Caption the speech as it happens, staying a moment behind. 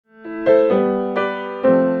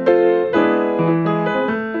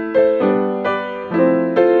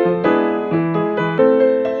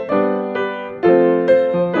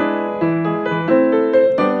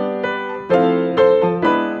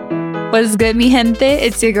What's good, mi gente?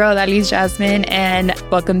 It's your girl, Dali Jasmine, and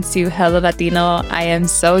welcome to Hello Latino. I am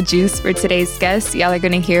so juiced for today's guest. Y'all are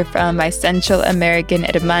going to hear from my Central American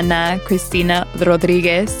hermana, Cristina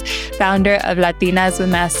Rodriguez, founder of Latinas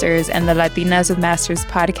with Masters and the Latinas with Masters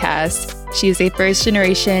podcast. She is a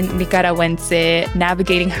first-generation Nicaragüense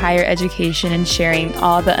navigating higher education and sharing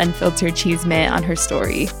all the unfiltered chisme on her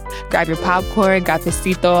story. Grab your popcorn,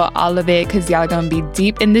 cafecito, all of it, because y'all are going to be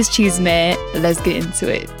deep in this chisme. Let's get into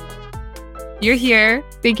it. You're here.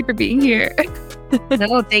 Thank you for being here.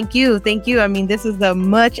 No, thank you. Thank you. I mean, this is the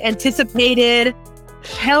much anticipated,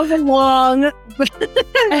 hella long.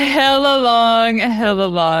 hella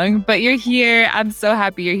long. But you're here. I'm so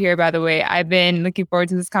happy you're here, by the way. I've been looking forward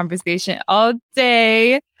to this conversation all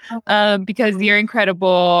day because you're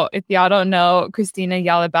incredible. If y'all don't know Cristina,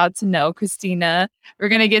 y'all about to know Cristina. We're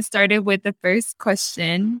going to get started with the first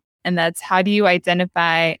question, and that's, how do you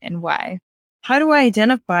identify and why? How do I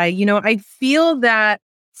identify? You know, I feel that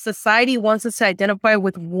society wants us to identify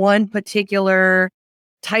with one particular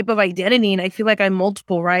type of identity, and I feel like I'm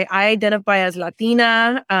multiple, right? I identify as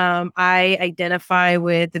Latina. I identify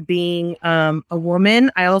with being a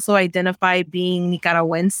woman. I also identify being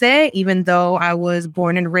Nicaragüense, even though I was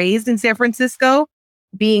born and raised in San Francisco,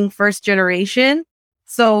 being first generation.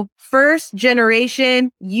 So first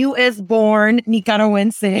generation, U.S. born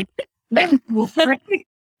Nicaragüense.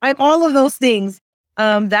 I'm all of those things.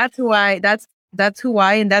 That's who I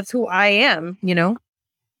and that's who I am, you know?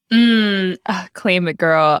 Claim it,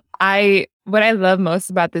 girl. What I love most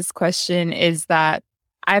about this question is that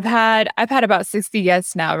I've had about 60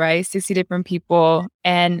 guests now, right? 60 different people,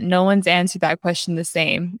 and no one's answered that question the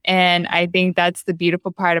same. And I think that's the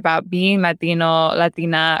beautiful part about being Latino,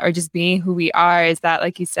 Latina, or just being who we are, is that,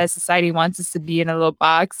 like you said, society wants us to be in a little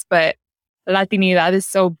box, but Latinidad is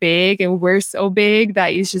so big and we're so big that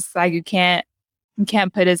it's just like you can't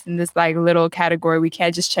put us in this like little category. We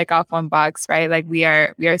can't just check off one box, right? Like we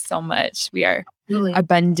are so much. We are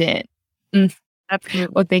abundant.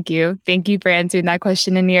 Absolutely. Well, thank you for answering that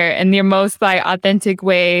question in your most like authentic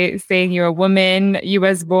way, saying you're a woman,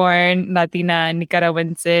 U.S. born, Latina,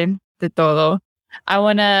 Nicaragüense, de todo. I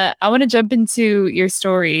wanna jump into your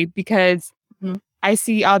story because I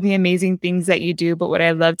see all the amazing things that you do, but what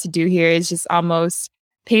I love to do here is just almost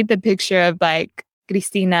paint the picture of like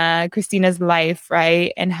Cristina's life,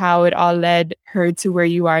 right? And how it all led her to where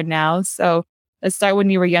you are now. So let's start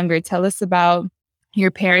when you were younger. Tell us about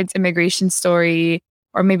your parents' immigration story,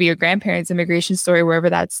 or maybe your grandparents' immigration story,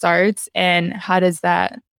 wherever that starts. And how does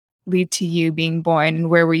that lead to you being born,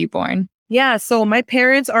 and where were you born? Yeah, so my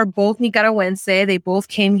parents are both Nicaragüense. They both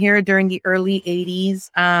came here during the early 80s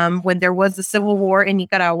when there was the Civil War in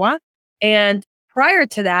Nicaragua. And prior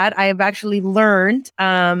to that, I have actually learned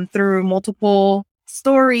through multiple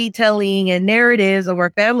storytelling and narratives of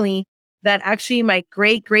our family that actually my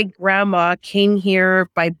great-great-grandma came here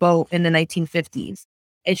by boat in the 1950s.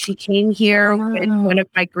 And she came here with one of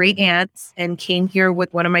my great aunts and came here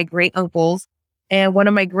with one of my great uncles. And one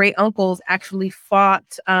of my great uncles actually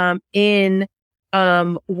fought in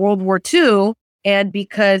World War II. And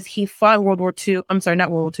because he fought in World War II, I'm sorry,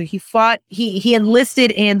 not World War II, he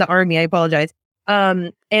enlisted in the army. I apologize.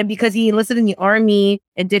 And because he enlisted in the army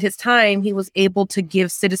and did his time, he was able to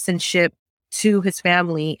give citizenship to his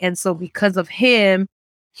family. And so because of him,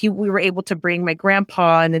 we were able to bring my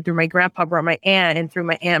grandpa, and then through my grandpa brought my aunt, and through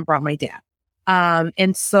my aunt brought my dad.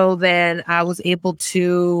 And so then I was able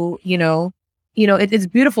to, it's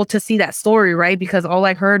beautiful to see that story, right? Because all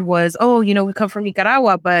I heard was, we come from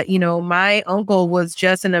Nicaragua, but, my uncle was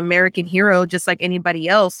just an American hero, just like anybody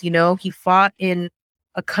else. He fought in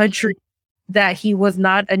a country that he was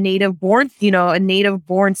not a native born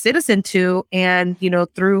citizen to. And,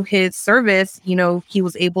 through his service, he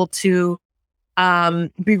was able to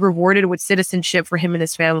be rewarded with citizenship for him and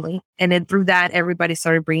his family. And then through that, everybody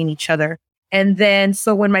started bringing each other. And then,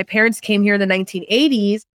 so when my parents came here in the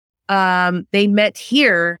 1980s, they met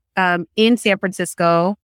here in San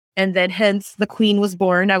Francisco, and then hence the Queen was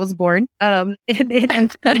born. I was born. Hell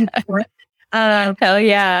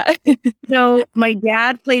yeah. So my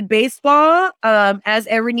dad played baseball, as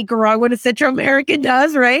every Nicaraguan and Central American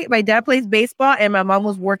does, right? My dad plays baseball, and my mom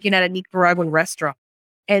was working at a Nicaraguan restaurant.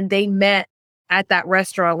 And they met at that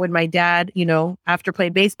restaurant when my dad, after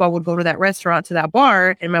playing baseball, would go to that restaurant, to that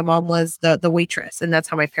bar, and my mom was the waitress. And that's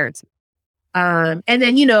how my parents met. And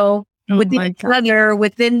then, within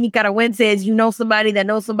Nicaragüenses, somebody that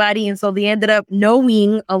knows somebody. And so they ended up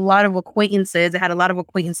knowing a lot of acquaintances. They had a lot of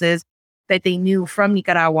acquaintances that they knew from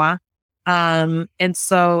Nicaragua. And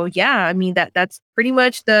so, yeah, I mean, that's pretty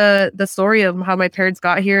much the story of how my parents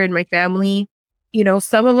got here and my family.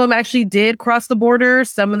 some of them actually did cross the border.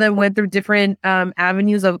 Some of them went through different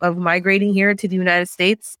avenues of migrating here to the United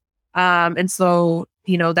States. And so,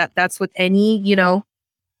 that's with any,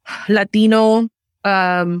 Latino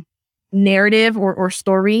narrative or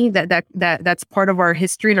story that's part of our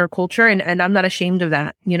history and our culture. And I'm not ashamed of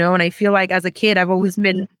that, and I feel like as a kid, I've always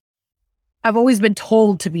been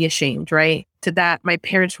told to be ashamed, right? To that my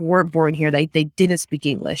parents weren't born here, they didn't speak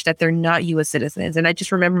English, that they're not US citizens. And I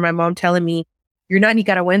just remember my mom telling me, "You're not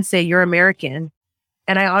Nicaraguense, you're American."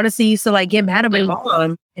 And I honestly used to get mad at my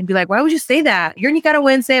mom and be like, "Why would you say that? You're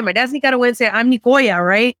Nicaraguense, my dad's Nicaraguense, I'm Nicoya,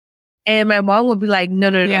 right?" And my mom would be like, no.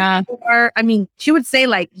 Yeah. She would say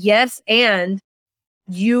yes, and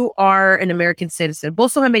you are an American citizen.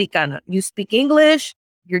 Vos sos americana. You speak English,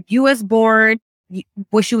 you're US born.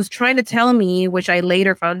 What she was trying to tell me, which I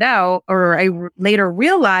later found out, or later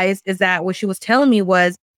realized, is that what she was telling me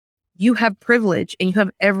was, you have privilege and you have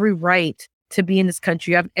every right to be in this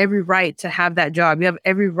country. You have every right to have that job. You have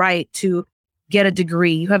every right to get a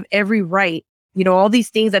degree. You have every right. All these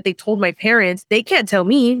things that they told my parents, they can't tell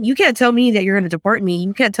me. You can't tell me that you're going to deport me.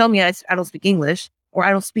 You can't tell me I don't speak English, or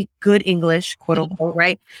I don't speak good English, quote unquote,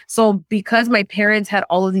 right? So because my parents had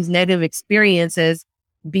all of these negative experiences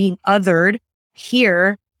being othered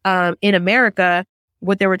here in America,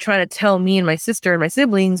 what they were trying to tell me and my sister and my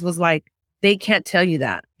siblings was they can't tell you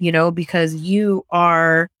that, because you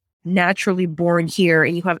are naturally born here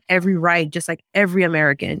and you have every right, just like every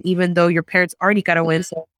American, even though your parents are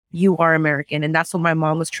Nicaraguense, you are American. And that's what my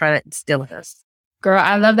mom was trying to instill in us. Girl,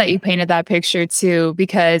 I love that you painted that picture too,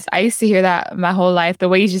 because I used to hear that my whole life. The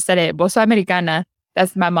way you just said it, vos sos americana,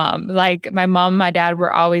 that's my mom. My mom, my dad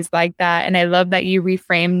were always like that. And I love that you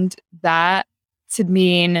reframed that to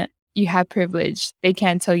mean you have privilege. They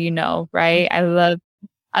can't tell you no, right? I love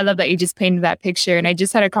that you just painted that picture. And I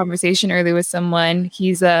just had a conversation earlier with someone.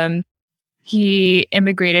 He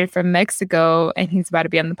immigrated from Mexico and he's about to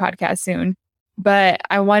be on the podcast soon. But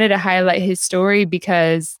I wanted to highlight his story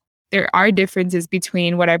because there are differences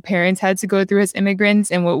between what our parents had to go through as immigrants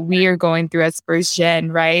and what we are going through as first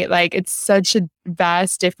gen, right? It's such a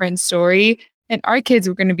vast, different story. And our kids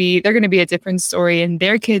they're going to be a different story, and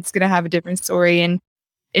their kids going to have a different story. And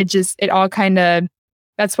it all kind of,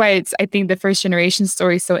 that's why I think the first generation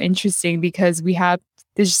story is so interesting, because we're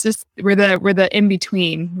the in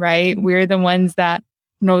between, right? We're the ones that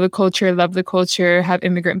know the culture, love the culture, have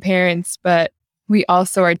immigrant parents, but we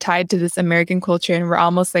also are tied to this American culture, and we're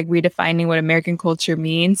almost redefining what American culture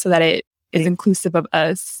means so that it is inclusive of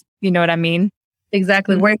us. You know what I mean?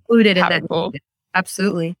 Exactly. We're included in that.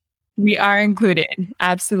 Absolutely. We are included.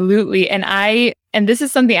 Absolutely. And this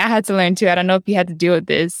is something I had to learn too. I don't know if you had to deal with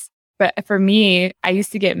this, but for me, I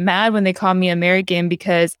used to get mad when they called me American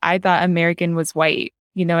because I thought American was white.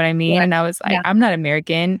 You know what I mean? Yeah. And I was like, I'm not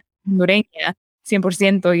American. Hondureña,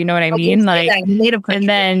 100%. You know what I mean? Native country. And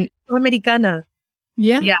then Americana.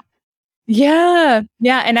 Yeah.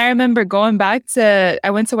 And I remember I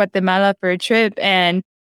went to Guatemala for a trip, and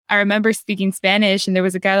I remember speaking Spanish, and there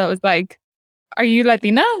was a guy that was like, "Are you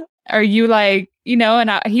Latina? Are you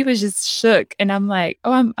and he was just shook. And I'm like,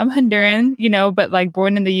 "Oh, I'm Honduran, but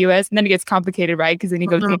born in the US." And then it gets complicated, right? Because then you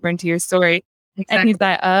go deeper into your story. Exactly. And he's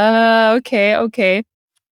like, "Oh, okay."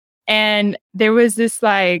 And there was this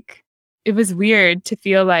it was weird to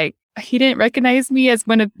feel like he didn't recognize me as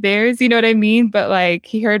one of theirs, you know what I mean? But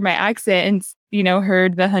he heard my accent and,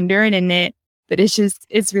 heard the Honduran in it. But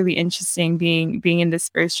it's really interesting being in this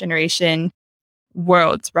first generation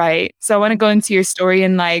world, right? So I want to go into your story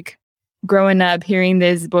and growing up, hearing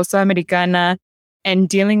this vos sos americana and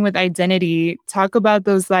dealing with identity. Talk about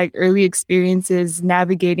those early experiences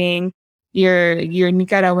navigating your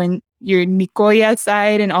Nicaraguan, your Nicoya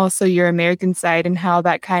side and also your American side, and how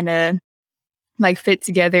that kind of fit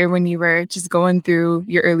together when you were just going through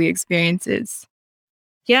your early experiences.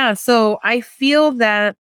 Yeah. So I feel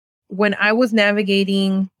that when I was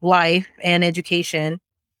navigating life and education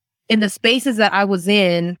in the spaces that I was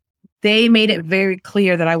in, they made it very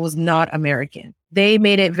clear that I was not American. They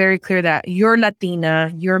made it very clear that you're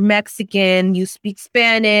Latina, you're Mexican, you speak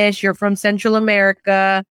Spanish, you're from Central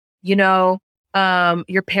America, your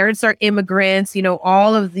parents are immigrants,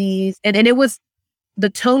 all of these. And it was, the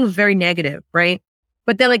tone was very negative, right?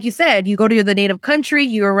 But then, like you said, you go to the native country,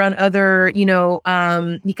 you're around other,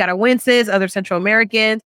 Nicaraguenses, other Central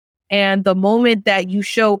Americans. And the moment that you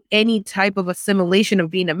show any type of assimilation of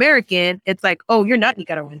being American, it's like, oh, you're not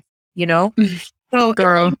Nicaraguan, So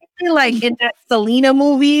girl, in that Selena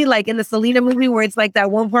movie, in the Selena movie where it's that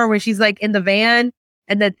one part where she's in the van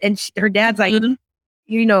and her dad's in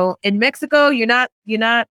Mexico, you're not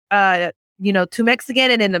too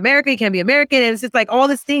Mexican, and in America you can't be American. And it's just like all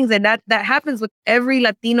these things. And that happens with every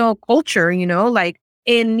Latino culture, like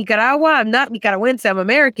in Nicaragua, I'm not Nicaragüense, I'm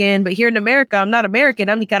American, but here in America, I'm not American,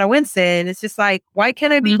 I'm Nicaragüense. And it's just like, why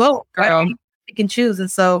can't I be both? Why can't I can choose? And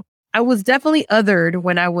so I was definitely othered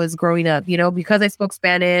when I was growing up, because I spoke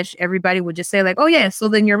Spanish, everybody would just say like, oh yeah, so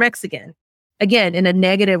then you're Mexican. Again, in a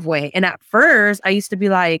negative way. And at first I used to be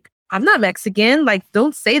like, I'm not Mexican. Like,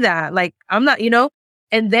 don't say that. Like, I'm not,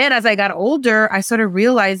 And then as I got older, I started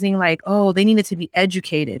realizing like, oh, they needed to be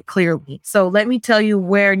educated clearly. So let me tell you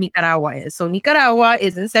where Nicaragua is. So Nicaragua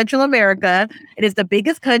is in Central America. It is the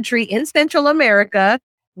biggest country in Central America.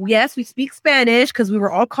 Yes, we speak Spanish because we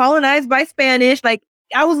were all colonized by Spanish. Like,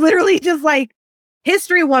 I was literally just like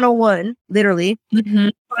history 101, literally. Mm-hmm.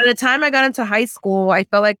 By the time I got into high school, I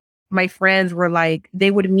felt like my friends were like,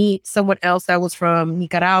 they would meet someone else that was from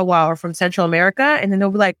Nicaragua or from Central America. And then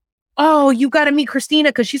they'll be like, oh, you got to meet Christina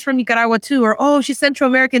because she's from Nicaragua too. Or, oh, she's Central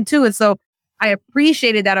American too. And so I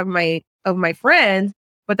appreciated that of my friends,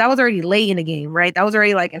 but that was already late in the game, right? That was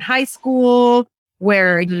already like in high school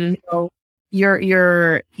where,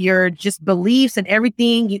 your just beliefs and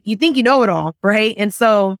everything, you think you know it all, right? And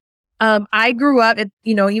so I grew up,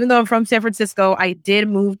 even though I'm from San Francisco, I did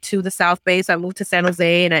move to the South Bay. So I moved to San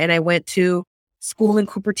Jose and I went to school in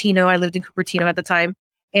Cupertino. I lived in Cupertino at the time.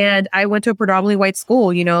 And I went to a predominantly white school.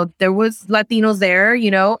 There was Latinos there,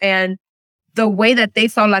 and the way that they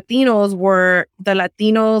saw Latinos were the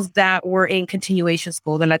Latinos that were in continuation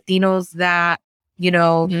school, the Latinos that,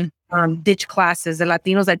 ditched classes, the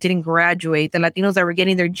Latinos that didn't graduate, the Latinos that were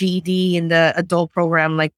getting their GED in the adult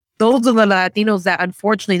program. Like, those are the Latinos that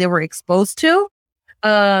unfortunately they were exposed to.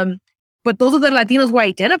 But those are the Latinos who I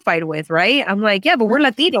identified with, right? I'm like, yeah, but we're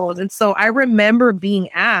Latinos. And so I remember being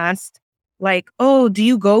asked, like, oh, do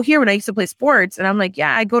you go here when I used to play sports? And I'm like,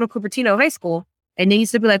 yeah, I go to Cupertino High School. And they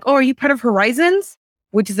used to be like, oh, are you part of Horizons,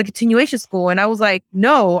 which is a continuation school? And I was like,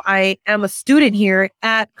 no, I am a student here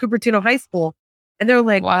at Cupertino High School. And they're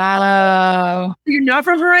like, wow, you're not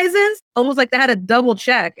from Horizons? Almost like they had a double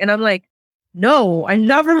check. And I'm like, no, I'm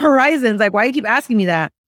not from Horizons. Like, why do you keep asking me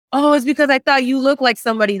that? Oh, it's because I thought you look like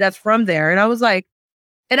somebody that's from there. And I was like,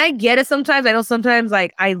 and I get it sometimes. I know sometimes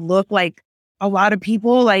like I look like a lot of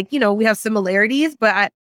people, like, we have similarities,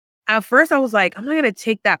 but at first I was like, I'm not going to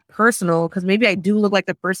take that personal because maybe I do look like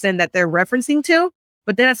the person that they're referencing to.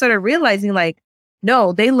 But then I started realizing like,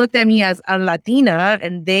 no, they looked at me as a Latina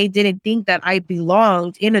and they didn't think that I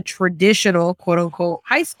belonged in a traditional quote unquote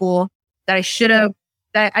high school, that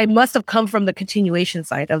I must have come from the continuation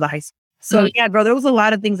side of the high school. So yeah, bro, there was a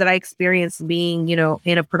lot of things that I experienced being, in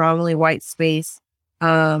a predominantly white space.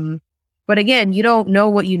 But again, you don't know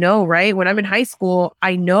what you know, right? When I'm in high school,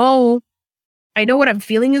 I know what I'm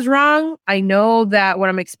feeling is wrong. I know that what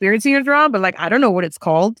I'm experiencing is wrong, but like, I don't know what it's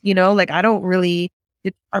called, like, I don't really,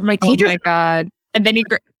 are my teachers. Oh my God. And then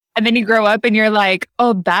you grow up and you're like,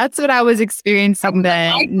 oh, that's what I was experiencing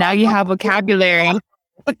then. Now you have vocabulary.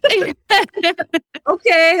 Okay.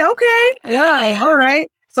 Yeah. All right.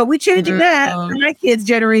 So we changing that for my kids'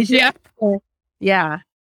 generation. Yeah. Yeah.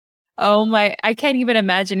 Oh my, I can't even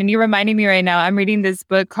imagine. And you're reminding me right now, I'm reading this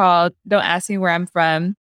book called Don't Ask Me Where I'm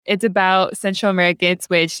From. It's about Central Americans,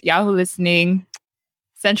 which y'all who listening,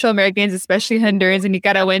 Central Americans, especially Hondurans and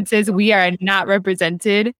Nicaraguenses, we are not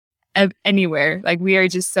represented anywhere. Like, we are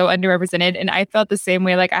just so underrepresented. And I felt the same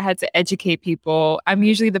way. Like, I had to educate people. I'm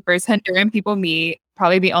usually the first Honduran people meet,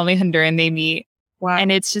 probably the only Honduran they meet. Wow.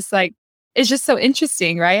 And it's just like, it's just so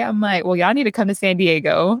interesting, right? I'm like, well, y'all need to come to San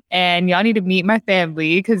Diego and y'all need to meet my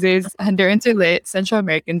family because there's Hondurans are lit, Central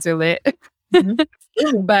Americans are lit.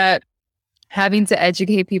 Mm-hmm. But having to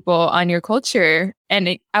educate people on your culture,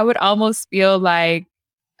 and I would almost feel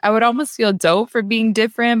dope for being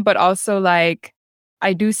different, but also like,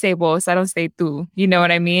 I do say vos, I don't say tú, you know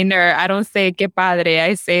what I mean? Or I don't say que padre,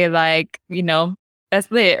 I say like, that's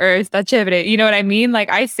lit or está chévere. You know what I mean? Like,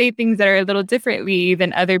 I say things that are a little differently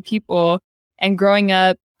than other people. And growing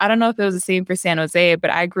up, I don't know if it was the same for San Jose, but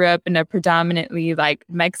I grew up in a predominantly like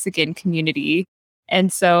Mexican community.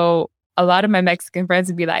 And so a lot of my Mexican friends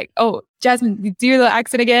would be like, oh, Jasmine, you do your little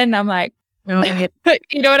accent again. And I'm like, oh.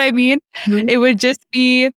 You know what I mean? Mm-hmm. It would just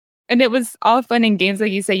be, and it was all fun and games.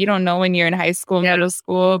 Like you say, you don't know when you're in high school, middle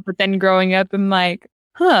school, but then growing up, I'm like,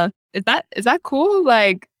 is that cool?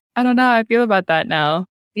 Like, I don't know how I feel about that now.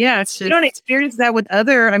 Yeah, it's just, you don't experience that with I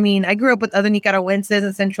grew up with other Nicaraguenses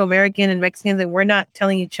and Central American and Mexicans, and we're not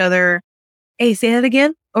telling each other, hey, say that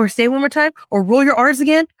again, or say it one more time, or roll your R's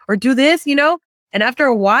again, or do this, And after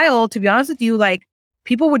a while, to be honest with you, like,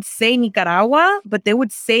 people would say Nicaragua, but they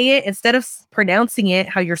would say it instead of pronouncing it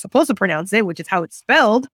how you're supposed to pronounce it, which is how it's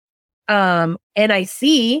spelled,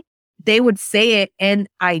 NIC, they would say it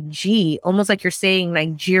N-I-G, almost like you're saying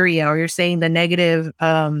Nigeria, or you're saying the negative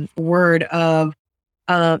word of,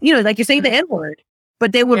 like you're saying the N word,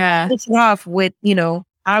 but they would finish it off with,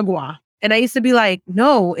 agua. And I used to be like,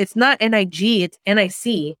 no, it's not N-I-G, it's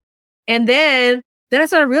N-I-C. And then I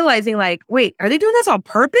started realizing, like, wait, are they doing this on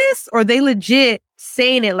purpose, or are they legit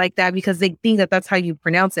saying it like that because they think that that's how you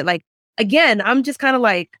pronounce it? Like, again, I'm just kind of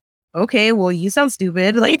like, okay, well, you sound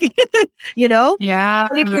stupid. Like, Yeah.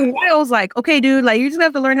 And for a while, I was like, okay, dude, like, you just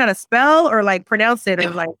have to learn how to spell or like pronounce it,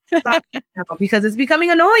 or like stop because it's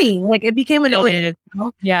becoming annoying. Like, it became annoying.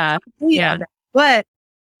 Yeah. Yeah. But,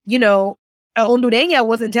 a Hondureña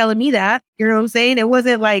wasn't telling me that. You know what I'm saying? It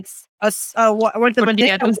wasn't like what's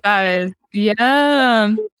the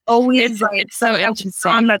Yeah. always It's, like it's so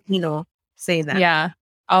interesting. I'm Latino saying that. Yeah,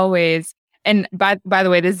 always. And by the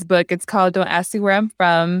way, this book, it's called Don't Ask Me Where I'm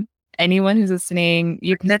From. Anyone who's listening,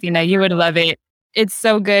 Christina, you would love it. It's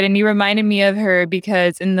so good. And you reminded me of her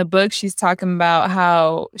because in the book, she's talking about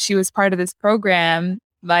how she was part of this program,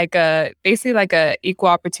 basically like a equal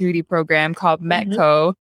opportunity program called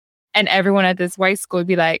METCO. And everyone at this white school would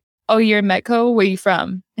be like, oh, you're in METCO? Where you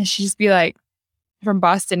from? And she'd just be like, from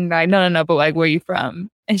Boston. Like, no, but like, where you from?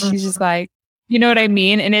 And she's just like, you know what I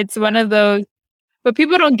mean? And it's one of those, but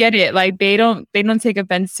people don't get it. Like they don't take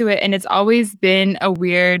offense to it. And it's always been a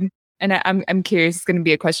weird, and I'm curious, it's going to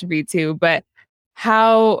be a question for you too, but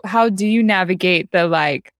how do you navigate the,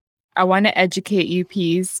 like, I want to educate you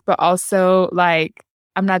piece, but also like,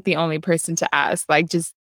 I'm not the only person to ask, like,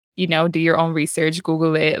 just, do your own research,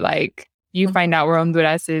 Google it, like you find out where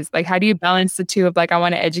Honduras is. Like, how do you balance the two of like, I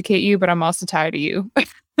want to educate you, but I'm also tired of you?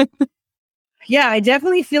 Yeah, I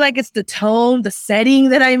definitely feel like it's the tone, the setting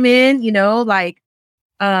that I'm in, yeah,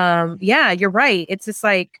 you're right. It's just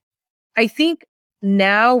like, I think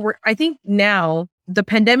now the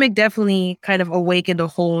pandemic definitely kind of awakened a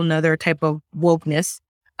whole nother type of wokeness.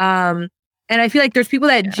 And I feel like there's people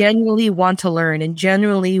that genuinely want to learn and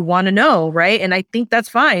genuinely want to know, right? And I think that's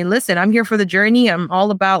fine. Listen, I'm here for the journey. I'm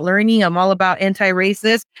all about learning. I'm all about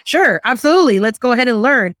anti-racist. Sure, absolutely. Let's go ahead and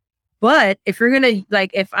learn. But if you're gonna,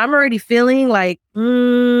 like, if I'm already feeling like,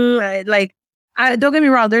 don't get me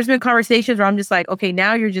wrong, there's been conversations where I'm just like, okay,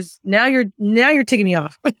 now you're ticking me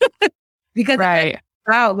off because right. It's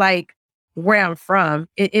about like where I'm from.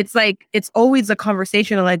 It's like, it's always a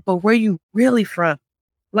conversation of like, but where you really from?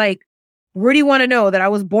 Like, where do you want to know that I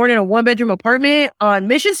was born in a 1-bedroom apartment on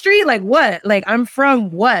Mission Street? Like what? Like, I'm from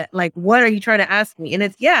what? Like, what are you trying to ask me? And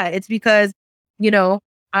it's because,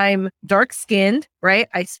 I'm dark skinned, right?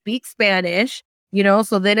 I speak Spanish,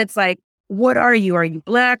 so then it's like, what are you? Are you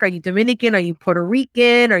Black? Are you Dominican? Are you Puerto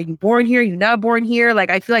Rican? Are you born here? Are you not born here? Like,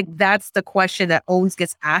 I feel like that's the question that always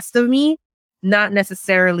gets asked of me, not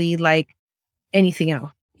necessarily like anything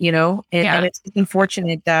else, and it's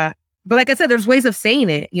unfortunate that, but like I said, there's ways of saying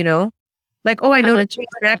it, like, oh, I know that you're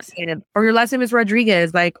Mexican, or your last name is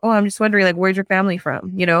Rodriguez. Like, oh, I'm just wondering, like, where's your family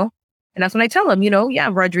from? And that's when I tell them, yeah,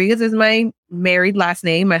 Rodriguez is my married last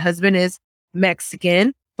name. My husband is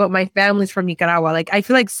Mexican, but my family's from Nicaragua. Like, I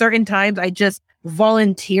feel like certain times I just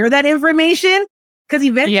volunteer that information because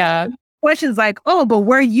eventually questions like, oh, but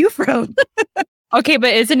where are you from? Okay,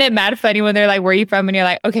 but isn't it mad funny when they're like, where are you from? And you're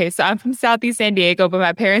like, okay, so I'm from Southeast San Diego, but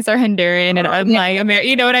my parents are Honduran and I'm like,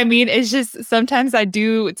 you know what I mean? It's just, sometimes I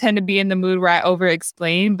do tend to be in the mood where I over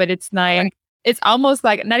explain, but it's like, it's almost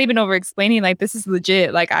like not even over explaining, like this is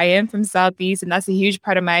legit. Like I am from Southeast and that's a huge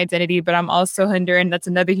part of my identity, but I'm also Honduran. That's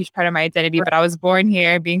another huge part of my identity, but I was born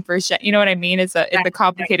here being first, you know what I mean? It's a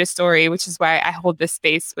complicated story, which is why I hold this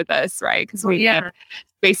space with us, right? Because we need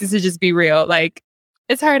spaces to just be real. Like,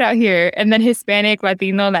 it's hard out here. And then Hispanic,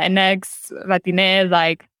 Latino, Latinx, Latine,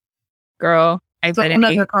 like, girl, identity. It's a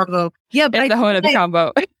whole other combo. Yeah, but it's a whole other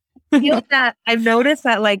combo. That I've noticed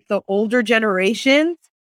that like the older generations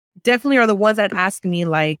definitely are the ones that ask me,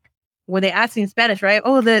 like, when they ask me in Spanish, right?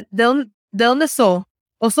 Oh, de dónde soy?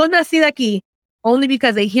 O soy nacida aquí. Only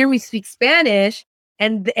because they hear me speak Spanish.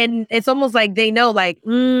 And it's almost like they know, like,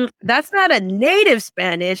 that's not a native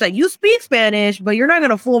Spanish. Like, you speak Spanish, but you're not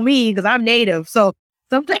going to fool me because I'm native. So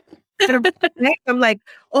sometimes I'm like,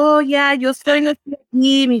 oh, yeah, yo soy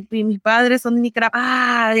aquí. Mis padres son de Nicaragua.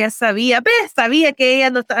 Ah, ya sabía. Sabía que ella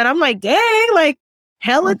no está. And I'm like, dang, like,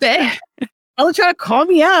 hella trying to call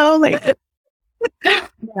me out. Like,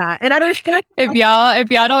 yeah. And I don't.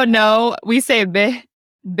 If y'all don't know, we say be.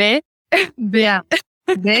 Yeah.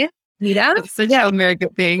 Be. Mira? It's such an American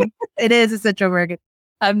thing. It is. It's such an American.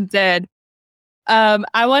 I'm dead.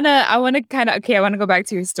 I wanna go back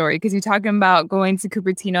to your story because you're talking about going to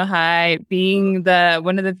Cupertino High, being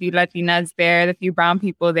one of the few Latinas there, the few brown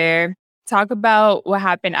people there. talk about what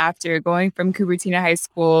happened after going from Cupertino High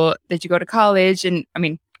School. Did you go to college? And I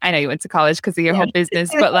mean, I know you went to college because of your whole business,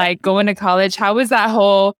 but like going to college, how was that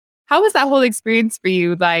whole experience for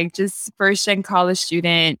you? Like just first gen college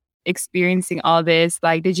student experiencing all this.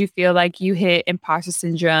 Like, did you feel like you hit imposter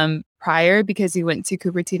syndrome prior because you went to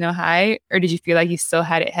Cupertino High, or did you feel like you still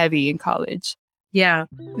had it heavy in college? Yeah.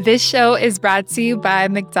 This show is brought to you by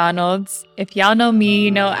McDonald's. If y'all know me,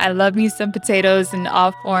 you know I love me some potatoes in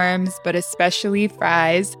all forms, but especially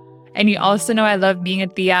fries. And you also know I love being a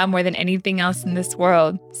tia more than anything else in this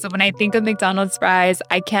world. So when I think of McDonald's fries,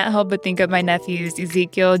 I can't help but think of my nephews,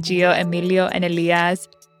 Ezekiel, Gio, Emilio, and Elias,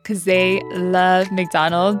 because they love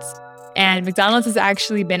McDonald's. And McDonald's has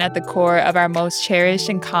actually been at the core of our most cherished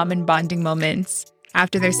and common bonding moments.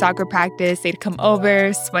 After their soccer practice, they'd come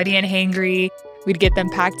over, sweaty and hangry. We'd get them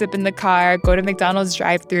packed up in the car, go to McDonald's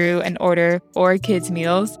drive-thru and order 4 kids'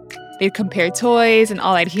 meals. They'd compare toys, and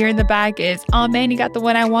all I'd hear in the back is, "Oh man, you got the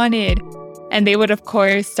one I wanted." And they would, of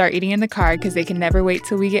course, start eating in the car because they can never wait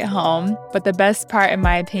till we get home. But the best part, in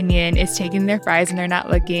my opinion, is taking their fries when they're not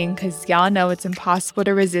looking, because y'all know it's impossible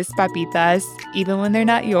to resist papitas, even when they're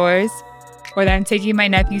not yours. Whether I'm taking my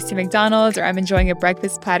nephews to McDonald's or I'm enjoying a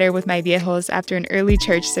breakfast platter with my viejos after an early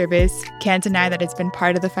church service, can't deny that it's been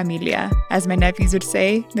part of the familia. As my nephews would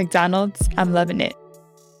say, McDonald's, I'm loving it.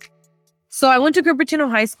 So I went to Cupertino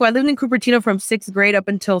High School. I lived in Cupertino from 6th grade up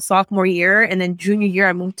until sophomore year. And then junior year,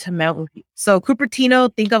 I moved to Mountain View. So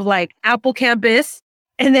Cupertino, think of like Apple campus.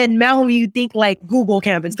 And then Mountain View, think like Google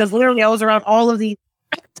campus. Because literally I was around all of these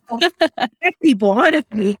people,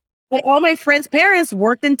 honestly. But all my friends' parents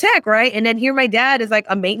worked in tech, right? And then here my dad is like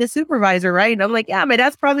a maintenance supervisor, right? And I'm like, yeah, my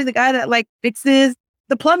dad's probably the guy that like fixes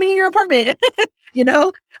the plumbing in your apartment, you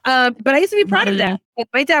know? But I used to be proud of that. Like,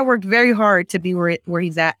 my dad worked very hard to be where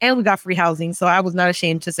he's at. And we got free housing. So I was not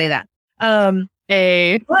ashamed to say that.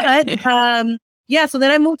 Hey. But yeah, so then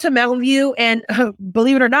I moved to Mountain View. And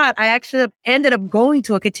believe it or not, I actually ended up going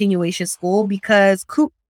to a continuation school because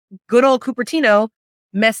good old Cupertino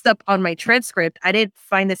messed up on my transcript. I didn't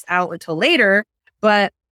find this out until later,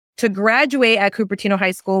 but to graduate at Cupertino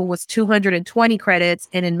High School was 220 credits,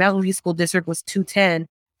 and in Mountain View School District was 210.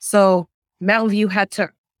 So Mountain View had to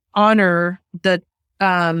honor the,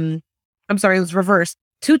 it was reversed.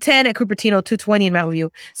 210 at Cupertino, 220 in Mountain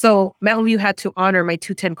View. So Mountain View had to honor my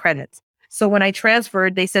 210 credits. So when I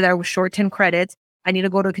transferred, they said I was short 10 credits. I need to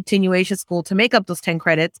go to a continuation school to make up those 10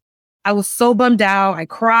 credits. I was so bummed out. I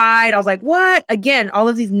cried. I was like, what? Again, all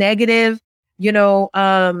of these negative,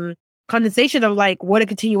 condensation of like what a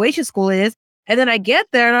continuation school is. And then I get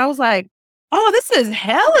there and I was like, oh, this is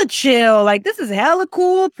hella chill. Like, this is hella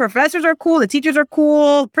cool. Professors are cool. The teachers are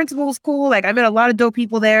cool. Principal's cool. Like, I met a lot of dope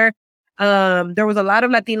people there. There was a lot of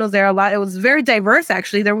Latinos there. It was very diverse,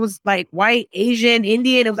 actually. There was like white, Asian,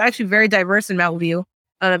 Indian. It was actually very diverse in Mountain View,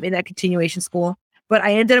 in that continuation school. But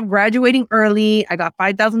I ended up graduating early. I got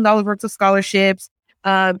 $5,000 worth of scholarships.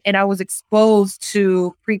 And I was exposed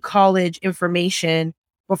to pre-college information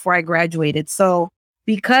before I graduated. So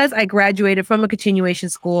because I graduated from a continuation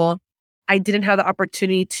school, I didn't have the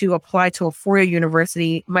opportunity to apply to a four-year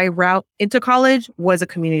university. My route into college was a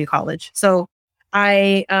community college. So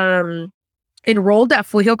I enrolled at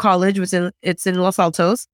Foothill College, it's in Los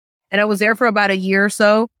Altos. And I was there for about a year or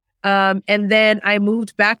so. And then I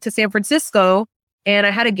moved back to San Francisco. And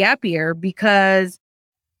I had a gap year because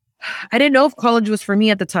I didn't know if college was for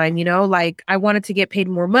me at the time, like I wanted to get paid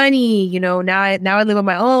more money, now I live on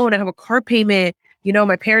my own. I have a car payment,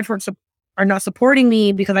 my parents are not supporting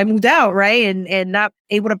me because I moved out. Right. And not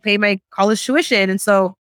able to pay my college tuition. And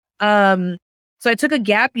so I took a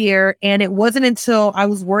gap year, and it wasn't until I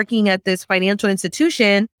was working at this financial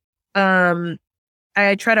institution,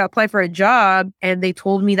 I tried to apply for a job, and they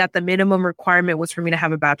told me that the minimum requirement was for me to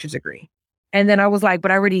have a bachelor's degree. And then I was like,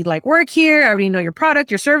 but I already like work here. I already know your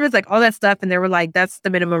product, your service, like all that stuff. And they were like, that's the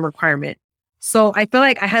minimum requirement. So I feel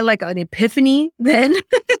like I had like an epiphany then.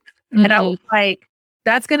 And I was like,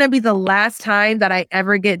 that's going to be the last time that I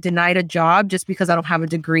ever get denied a job just because I don't have a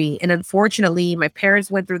degree. And unfortunately, my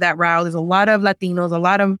parents went through that route. There's a lot of Latinos, a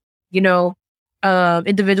lot of,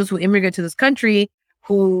 individuals who immigrate to this country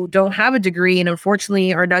who don't have a degree and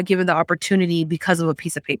unfortunately are not given the opportunity because of a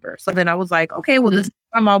piece of paper. So then I was like, okay, well, this is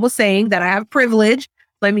what my mom was saying, that I have privilege.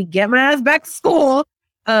 Let me get my ass back to school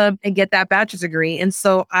and get that bachelor's degree. And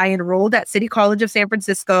so I enrolled at City College of San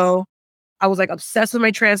Francisco. I was like obsessed with my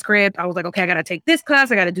transcript. I was like, okay, I got to take this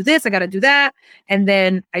class. I got to do this. I got to do that. And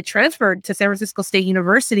then I transferred to San Francisco State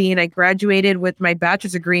University, and I graduated with my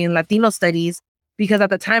bachelor's degree in Latino studies, because at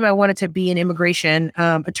the time I wanted to be an immigration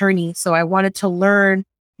attorney. So I wanted to learn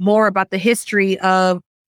more about the history of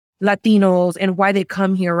Latinos and why they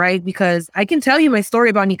come here, right? Because I can tell you my story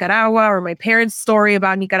about Nicaragua or my parents' story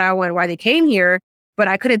about Nicaragua and why they came here, but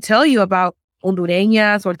I couldn't tell you about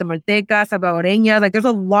Hondureñas, Guatemaltecas, Salvadoreñas. Like there's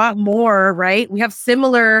a lot more, right? We have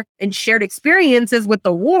similar and shared experiences with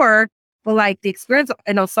the war, but like the experience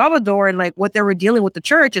in El Salvador and like what they were dealing with the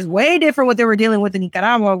church is way different what they were dealing with in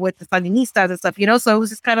Nicaragua with the Sandinistas and stuff, you know? So it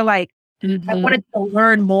was just kind of like, I wanted to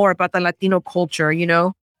learn more about the Latino culture, you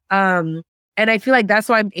know? And I feel like that's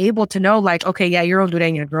why I'm able to know, like, okay, yeah, you're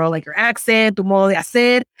Hondureña, girl, like your accent, tu modo de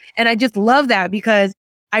hacer. And I just love that because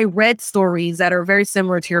I read stories that are very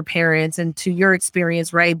similar to your parents and to your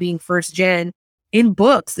experience, right? Being first gen in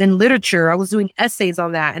books, in literature. I was doing essays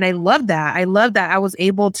on that. And I love that. I love that I was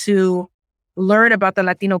able to learn about the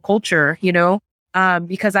Latino culture, you know,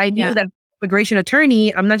 because I knew that immigration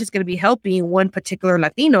attorney, I'm not just going to be helping one particular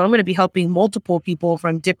Latino. I'm going to be helping multiple people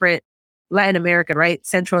from different Latin America, right?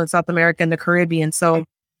 Central and South America and the Caribbean. So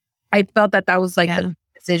I felt that that was like the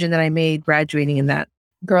decision that I made graduating in that.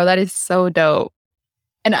 Girl, that is so dope.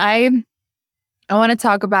 And I want to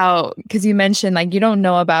talk about, because you mentioned like you don't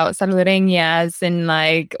know about Salvadoreñas and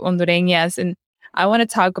like Hondureñas, and I want to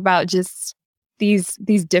talk about just these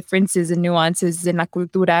differences and nuances in la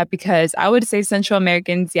cultura, because I would say Central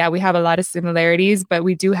Americans, yeah, we have a lot of similarities, but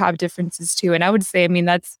we do have differences too. And I would say, I mean,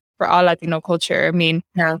 that's for all Latino culture. I mean,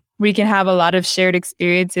 we can have a lot of shared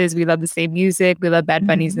experiences. We love the same music. We love Bad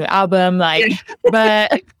Bunny's new album. Like,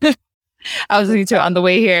 but I was listening to it on the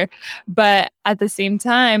way here. But at the same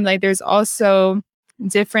time, like there's also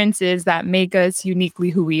differences that make us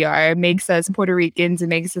uniquely who we are. It makes us Puerto Ricans, it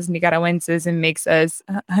makes us Nicaraguenses, and makes us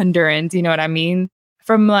Hondurans. You know what I mean?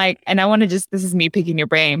 From like, and I want to just, this is me picking your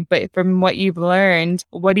brain, but from what you've learned,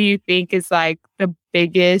 what do you think is like the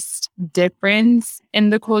biggest difference in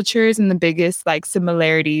the cultures and the biggest like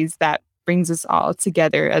similarities that brings us all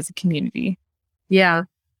together as a community? Yeah.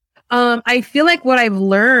 I feel like what I've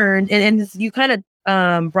learned, and you kind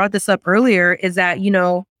of brought this up earlier, is that, you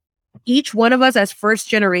know, each one of us as first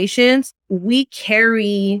generations, we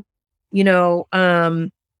carry, you know,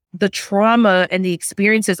 the trauma and the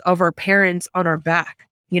experiences of our parents on our back,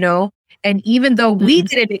 you know? And even though we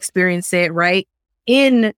didn't experience it, right,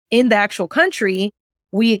 in the actual country,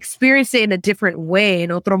 we experienced it in a different way,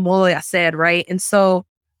 in otro modo de hacer, right? And so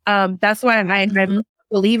that's why I'm a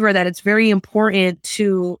believer that it's very important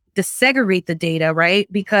to desegregate the data,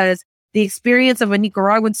 right? Because the experience of a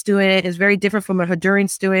Nicaraguan student is very different from a Honduran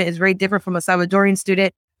student, is very different from a Salvadorian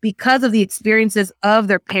student, because of the experiences of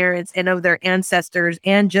their parents and of their ancestors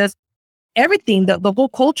and just everything. The whole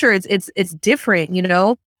culture it's different, you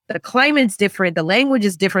know, the climate's different, the language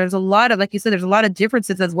is different. There's a lot of, like you said, there's a lot of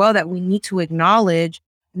differences as well that we need to acknowledge,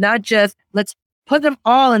 not just let's put them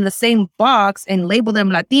all in the same box and label them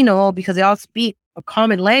Latino because they all speak a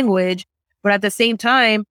common language. But at the same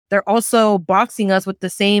time, they're also boxing us with the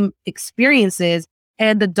same experiences.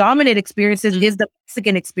 And the dominant experiences is the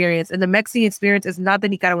Mexican experience. And the Mexican experience is not the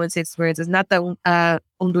Nicaraguan experience. It's not the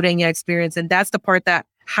Hondureña experience. And that's the part that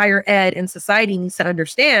higher ed and society needs to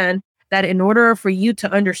understand, that in order for you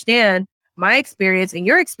to understand my experience and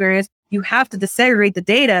your experience, you have to desegregate the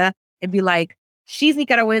data and be like, she's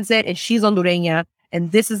Nicaraguense and she's Hondureña.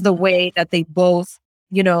 And this is the way that they both,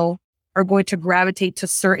 you know, are going to gravitate to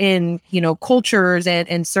certain, you know, cultures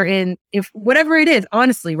and certain, if whatever it is,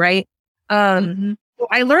 honestly, right? So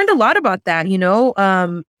I learned a lot about that, you know,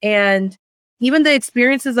 and even the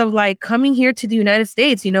experiences of like coming here to the United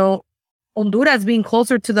States, you know, Honduras being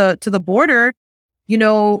closer to the border, you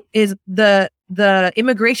know, is the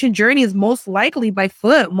immigration journey is most likely by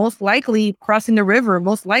foot, most likely crossing the river,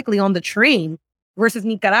 most likely on the train, versus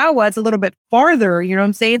Nicaragua. It's a little bit farther, you know what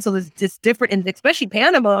I'm saying? So it's just different, and especially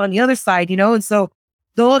Panama on the other side, you know, and so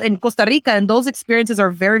those in Costa Rica, and those experiences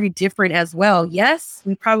are very different as well. Yes,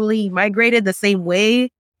 we probably migrated the same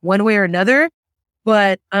way, one way or another,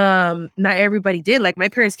 but not everybody did. Like my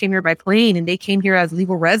parents came here by plane and they came here as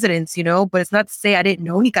legal residents, you know, but it's not to say I didn't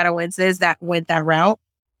know Nicaraguenses that went that route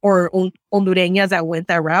or Hondureñas that went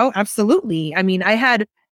that route. Absolutely. I mean, I had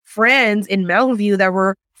friends in Melview that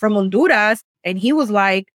were from Honduras, and he was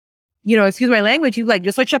like, you know, excuse my language, he was like,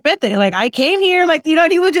 yo soy chapete. Like, I came here, like, you know,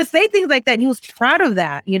 and he would just say things like that. And he was proud of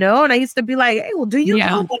that, you know? And I used to be like, hey, well, do you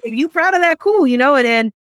know? Like, if you proud of that, cool, you know?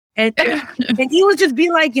 And and he would just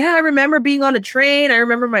be like, yeah, I remember being on a train. I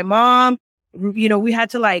remember my mom, you know, we had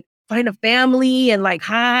to like find a family and like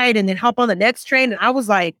hide and then hop on the next train. And I was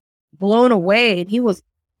like blown away. And he was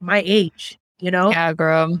my age, you know? Yeah,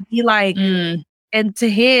 girl. He like, and to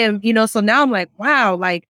him, you know, so now I'm like, wow,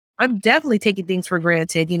 like, I'm definitely taking things for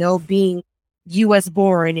granted, you know, being US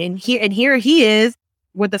born. And here he is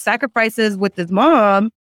with the sacrifices with his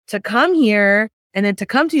mom to come here And then to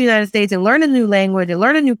come to the United States and learn a new language and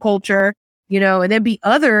learn a new culture, and then be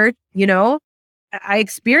othered, I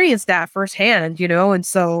experienced that firsthand, and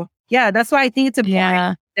so, yeah, that's why I think it's important.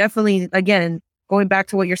 Yeah. Definitely, again, going back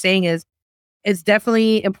to what you're saying is, it's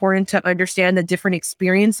definitely important to understand the different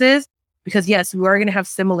experiences because yes, we are going to have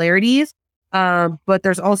similarities, but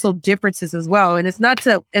there's also differences as well. And it's not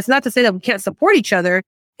to say that we can't support each other.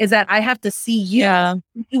 Is that I have to see you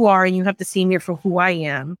who you are, and you have to see me for who I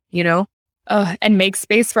am. And make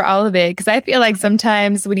space for all of it. Because I feel like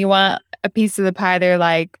sometimes when you want a piece of the pie, they're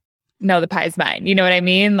like, "No, the pie is mine." You know what I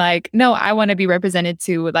mean? Like, no, I want to be represented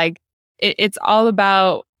too. Like, it's all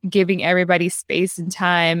about giving everybody space and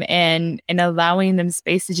time and allowing them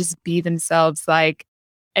space to just be themselves. Like,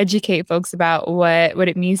 educate folks about what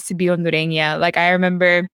it means to be Hondureña. Like, I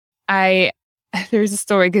remember there's a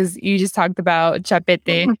story because you just talked about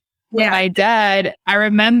chapete. Yeah. My dad, I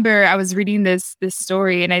remember I was reading this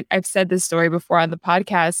story, and I've said this story before on the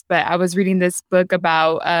podcast, but I was reading this book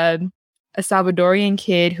about a Salvadorian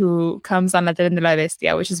kid who comes on La Tren de la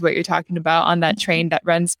Bestia, which is what you're talking about, on that train that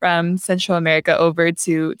runs from Central America over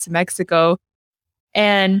to Mexico.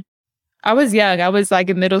 And I was young. I was like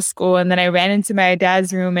in middle school, and then I ran into my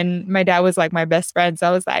dad's room, and my dad was like my best friend. So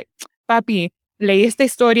I was like, "Papi, leí esta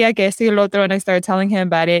historia que esto y lo otro," and I started telling him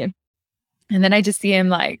about it. And then I just see him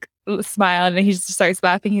like smile, and then he just starts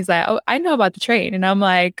laughing. He's like, "Oh, I know about the train." And I'm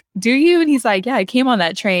like, "Do you?" And he's like, "Yeah, I came on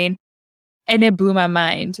that train." And it blew my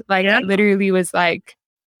mind. Like, I literally was like,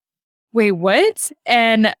 "Wait, what?"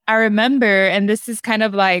 And I remember, and this is kind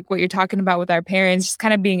of like what you're talking about with our parents, just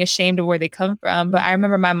kind of being ashamed of where they come from. But I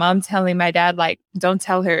remember my mom telling my dad, like, don't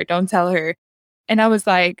tell her. And I was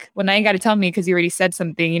like, well, now you got to tell me because you already said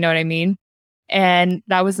something. You know what I mean? And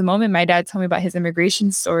that was the moment my dad told me about his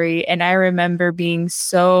immigration story. And I remember being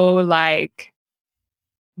so like,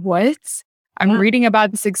 what? I'm reading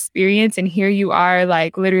about this experience, and here you are,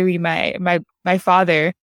 like literally my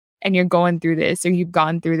father, and you're going through this, or you've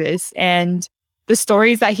gone through this. And the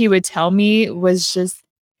stories that he would tell me was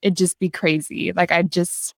it'd just be crazy. Like, I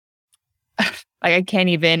can't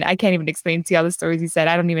even explain to you all the stories he said.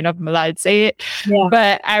 I don't even know if I'm allowed to say it. Yeah.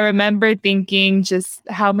 But I remember thinking, just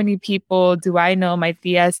how many people do I know, my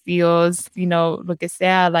tias, tios, lo que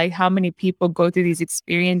sea, like how many people go through these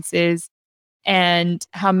experiences, and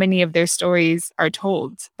how many of their stories are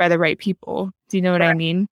told by the right people. Do you know what I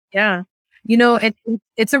mean? Yeah.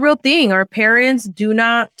 It's a real thing. Our parents do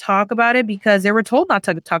not talk about it because they were told not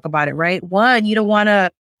to talk about it, right? One, you don't want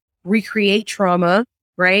to recreate trauma,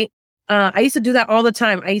 right? I used to do that all the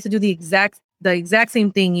time. I used to do the exact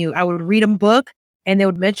same thing. I would read a book and they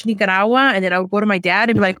would mention Nicaragua, and then I would go to my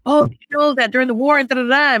dad and be like, "Oh, you know that during the war and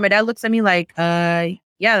da-da-da." And my dad looks at me like, yeah,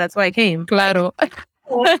 that's why I came." Claro.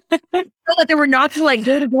 That they were not to like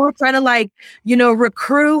go to war trying to like,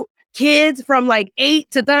 recruit kids from like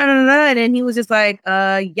 8 to da da da, and then he was just like,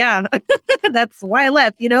 yeah, that's why I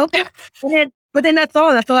left, but then that's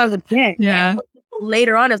all I was like, yeah.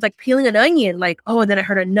 Later on, it was like peeling an onion, like, oh, and then I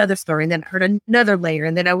heard another story, and then I heard another layer,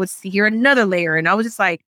 and then I would hear another layer, and I was just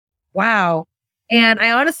like, wow. And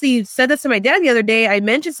I honestly said this to my dad the other day. I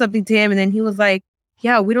mentioned something to him, and then he was like,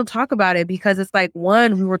 yeah, we don't talk about it because it's like,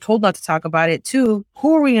 one, we were told not to talk about it. Two,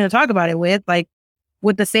 who are we going to talk about it with? Like,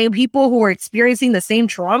 with the same people who are experiencing the same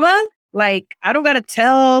trauma? Like, I don't got to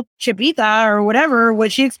tell Chipita or whatever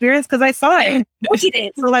what she experienced because I saw it. What she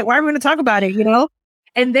did. So, like, why are we going to talk about it,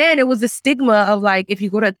 And then it was the stigma of like, if you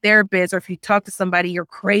go to a therapist or if you talk to somebody, you're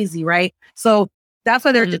crazy, right? So that's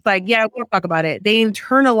why they're just like, yeah, we'll talk about it. They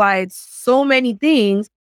internalize so many things.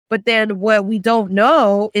 But then what we don't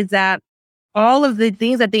know is that all of the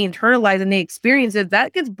things that they internalize and they experience,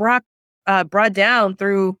 that gets brought down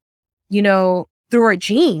through, through our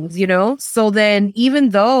genes, So then even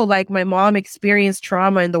though like my mom experienced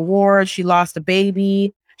trauma in the war, she lost a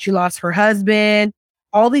baby, she lost her husband,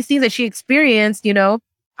 all these things that she experienced,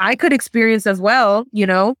 I could experience as well,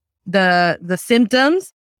 the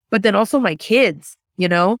symptoms, but then also my kids,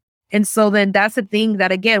 And so then that's the thing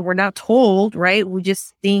that, again, we're not told, right? We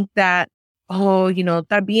just think that, oh,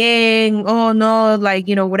 está bien, oh no, like,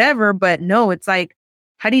 whatever. But no, it's like,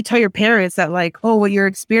 how do you tell your parents that like, oh, what your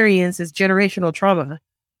experience is generational trauma?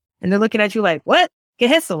 And they're looking at you like, what? ¿Qué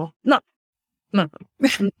es eso? No. No,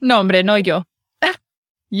 hombre, no yo.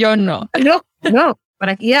 Yo no. No.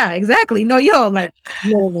 But yeah, exactly. No, yo, like,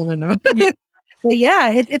 no. But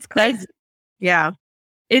yeah, it's crazy. Yeah.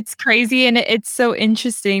 It's crazy. And it's so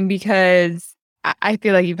interesting because I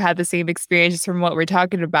feel like you've had the same experiences from what we're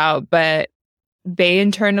talking about, but they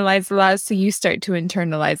internalize a lot. So you start to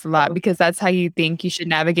internalize a lot because that's how you think you should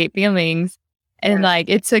navigate feelings. And like,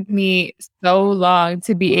 it took me so long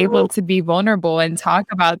to be able to be vulnerable and talk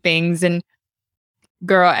about things. And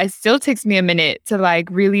girl, it still takes me a minute to like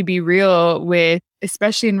really be real with,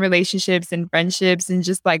 especially in relationships and friendships and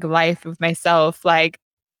just like life with myself. Like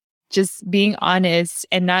just being honest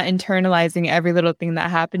and not internalizing every little thing that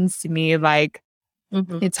happens to me. Like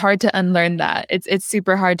Mhm. it's hard to unlearn that. It's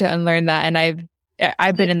super hard to unlearn that. And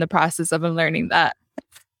I've been in the process of unlearning that.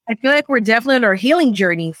 I feel like we're definitely on our healing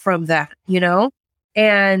journey from that, you know?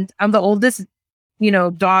 And I'm the oldest,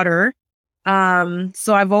 daughter.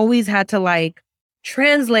 So I've always had to like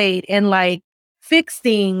translate and like fix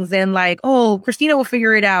things and like, oh, Christina will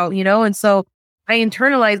figure it out, you know? And so I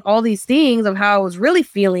internalized all these things of how I was really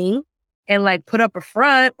feeling and like put up a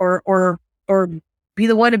front or be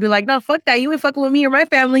the one to be like, no, fuck that. You ain't fucking with me or my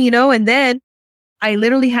family, you know? And then I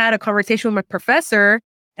literally had a conversation with my professor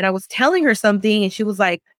and I was telling her something and she was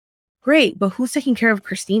like, great, but who's taking care of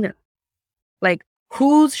Christina? Like,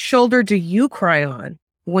 whose shoulder do you cry on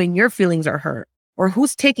when your feelings are hurt? Or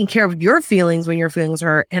who's taking care of your feelings when your feelings are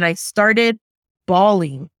hurt? And I started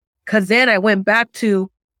bawling because then I went back to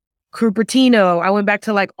Cupertino. I went back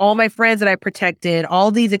to like all my friends that I protected,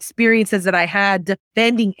 all these experiences that I had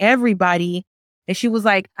defending everybody. And she was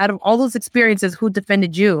like, out of all those experiences, who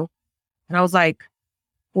defended you? And I was like,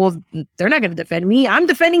 well, they're not going to defend me. I'm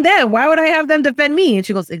defending them. Why would I have them defend me? And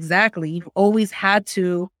she goes, exactly. You've always had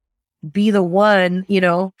to be the one,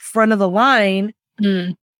 front of the line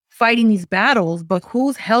fighting these battles, but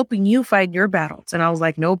who's helping you fight your battles? And I was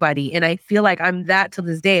like, nobody. And I feel like I'm that to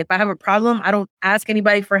this day. If I have a problem, I don't ask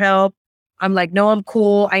anybody for help. I'm like, no, I'm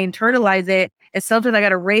cool. I internalize it. And sometimes I got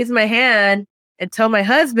to raise my hand and tell my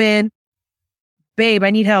husband, babe,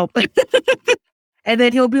 I need help. And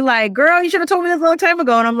then he'll be like, girl, you should have told me this a long time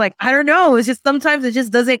ago. And I'm like, I don't know. It's just sometimes it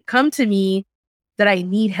just doesn't come to me that I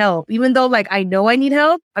need help. Even though like I know I need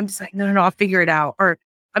help, I'm just like, no, I'll figure it out. Or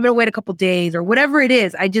I'm going to wait a couple days or whatever it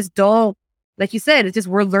is. I just don't, like you said, it's just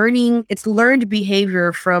it's learned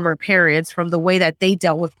behavior from our parents, from the way that they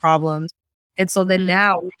dealt with problems. And so then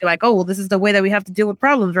now we're like, oh, well, this is the way that we have to deal with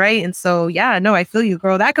problems, right? And so, yeah, no, I feel you,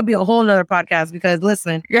 girl. That could be a whole nother podcast because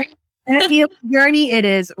listen, that journey, it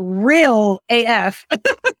is real AF.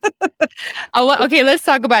 Okay, let's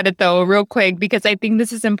talk about it though, real quick, because I think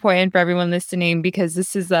this is important for everyone listening because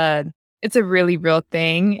it's a really real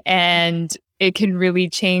thing and it can really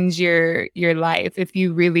change your life if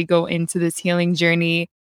you really go into this healing journey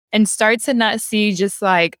and start to not see just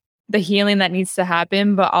like the healing that needs to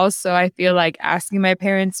happen, but also I feel like asking my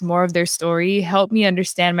parents more of their story helped me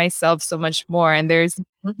understand myself so much more. And there's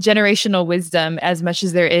generational wisdom as much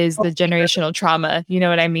as there is the generational trauma. You know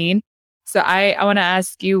what I mean? So I want to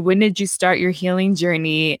ask you, when did you start your healing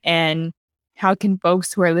journey and how can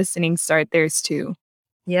folks who are listening start theirs too?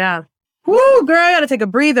 Yeah. Woo, girl, I got to take a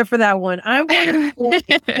breather for that one. I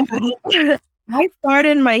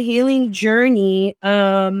started my healing journey.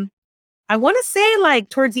 I want to say like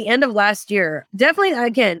towards the end of last year. Definitely,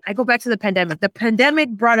 again, I go back to the pandemic. The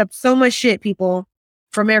pandemic brought up so much shit, people,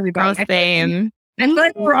 from everybody. Same. I feel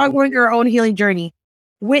like we're all going through our own healing journey.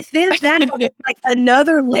 Within that, it's like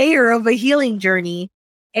another layer of a healing journey.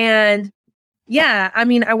 And yeah, I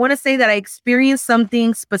mean, I want to say that I experienced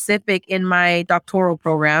something specific in my doctoral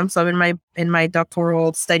program. So I'm in my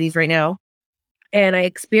doctoral studies right now. And I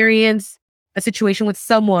experienced a situation with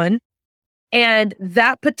someone. And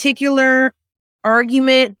that particular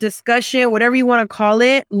argument, discussion, whatever you want to call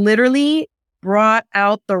it, literally brought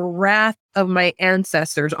out the wrath of my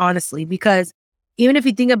ancestors, honestly, because even if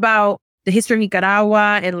you think about the history of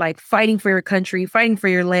Nicaragua and like fighting for your country, fighting for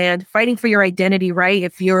your land, fighting for your identity, right?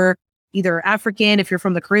 If you're either African, if you're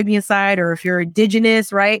from the Caribbean side, or if you're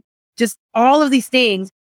indigenous, right? Just all of these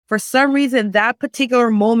things, for some reason, that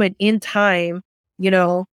particular moment in time,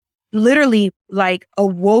 literally like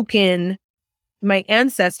awoken my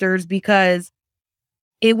ancestors because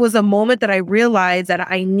it was a moment that I realized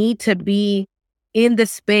that I need to be in the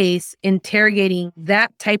space interrogating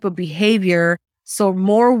that type of behavior so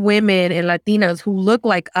more women and Latinas who look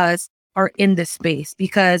like us are in this space,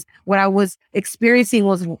 because what I was experiencing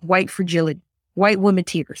was white fragility, white women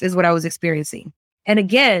tears is what I was experiencing. And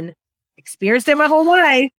again, experienced it my whole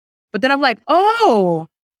life. But then I'm like, oh,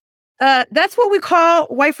 that's what we call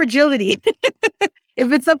white fragility.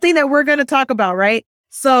 If it's something that we're going to talk about, right?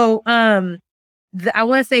 So I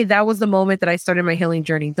want to say that was the moment that I started my healing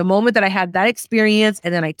journey. The moment that I had that experience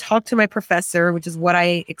and then I talked to my professor, which is what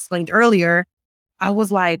I explained earlier, I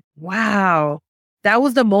was like, wow, that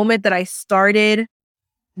was the moment that I started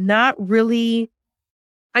not really.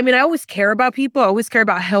 I mean, I always care about people. I always care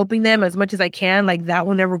about helping them as much as I can. Like that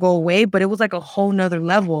will never go away, but it was like a whole nother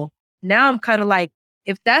level. Now I'm kind of like,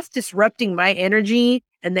 if that's disrupting my energy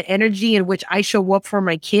and the energy in which I show up for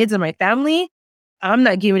my kids and my family, I'm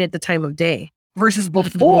not giving it the time of day. versus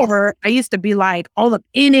before I used to be like all up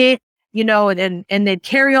in it, and then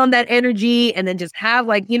carry on that energy and then just have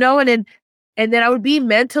like, and then I would be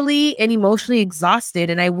mentally and emotionally exhausted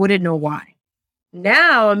and I wouldn't know why.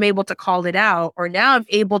 Now I'm able to call it out, or now I'm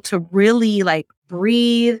able to really like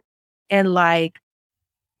breathe and like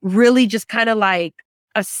really just kind of like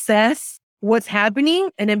assess what's happening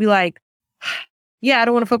and then be like, yeah, I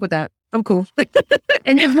don't want to fuck with that. I'm cool.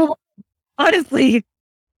 And then honestly,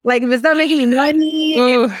 like if it's not making me money,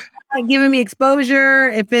 if it's not giving me exposure,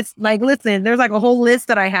 if it's like, listen, there's like a whole list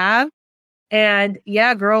that I have. And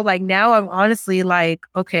yeah, girl, like now I'm honestly like,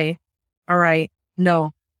 okay, all right,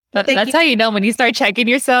 no. That's how you know when you start checking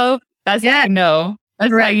yourself. That's how you know.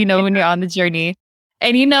 That's how you know when you're on the journey.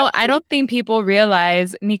 And I don't think people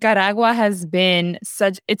realize Nicaragua it's been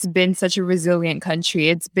such a resilient country.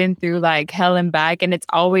 It's been through like hell and back, and it's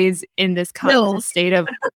always in this constant state of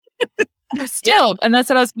still. And that's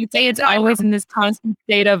what I was going to say. It's always in this constant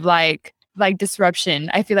state of like disruption.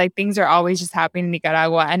 I feel like things are always just happening in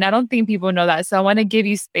Nicaragua. And I don't think people know that. So I want to give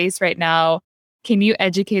you space right now. Can you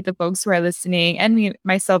educate the folks who are listening, and me,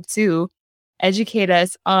 myself too, educate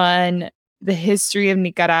us on the history of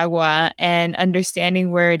Nicaragua and understanding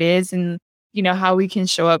where it is and, how we can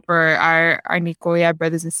show up for our Nicoya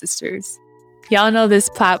brothers and sisters. Y'all know this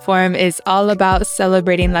platform is all about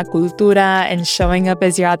celebrating la cultura and showing up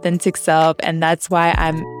as your authentic self. And that's why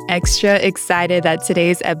I'm extra excited that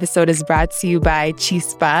today's episode is brought to you by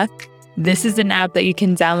Chispa. This is an app that you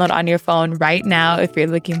can download on your phone right now if you're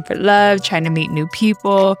looking for love, trying to meet new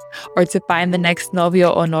people, or to find the next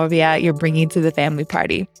novio or novia you're bringing to the family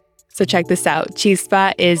party. So check this out.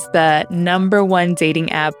 Chispa is the #1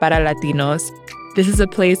 dating app para Latinos. This is a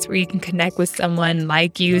place where you can connect with someone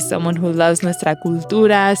like you, someone who loves nuestra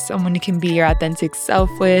cultura, someone you can be your authentic self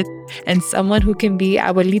with, and someone who can be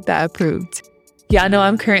abuelita approved. Y'all know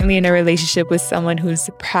I'm currently in a relationship with someone who's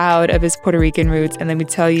proud of his Puerto Rican roots. And let me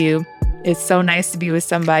tell you, it's so nice to be with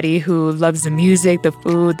somebody who loves the music, the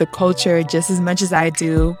food, the culture just as much as I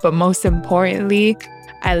do. But most importantly,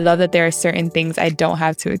 I love that there are certain things I don't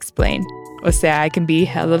have to explain. O sea, I can be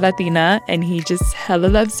hella Latina and he just hella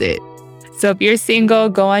loves it. So if you're single,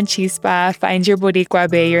 go on Chispa, find your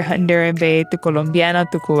Boricua bae, your Honduran bae, tu Colombiano,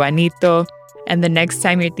 tu Cubanito. And the next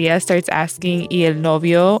time your tía starts asking y el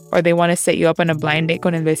novio, or they want to set you up on a blind date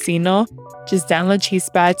con el vecino, just download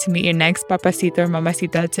Chispa to meet your next papacito or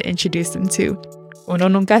mamacita to introduce them to. Uno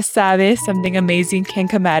nunca sabe, something amazing can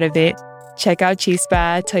come out of it. Check out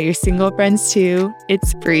Chispa, tell your single friends too.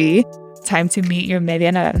 It's free. Time to meet your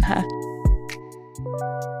media naranja.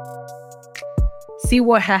 See,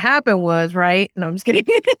 what happened was, right? No, I'm just kidding.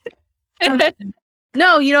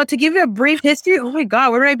 No, to give you a brief history, oh my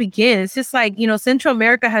God, where do I begin? It's just like, Central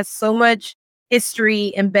America has so much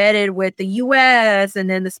history embedded with the U.S. and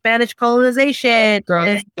then the Spanish colonization.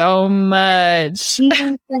 Girl, so much.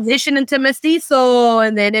 Transition into mestizo.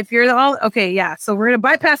 And then if you're all, okay, yeah. So we're going to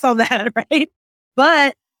bypass all that, right?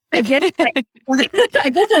 But I guess what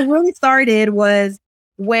really started was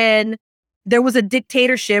when there was a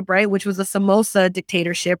dictatorship, right? Which was a Somoza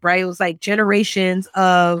dictatorship, right? It was like generations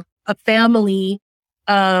of a family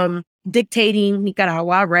dictating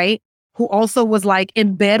Nicaragua, right? Who also was like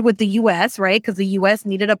in bed with the US, right? Because the US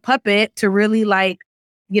needed a puppet to really like,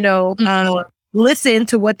 listen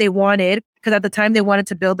to what they wanted. Because at the time they wanted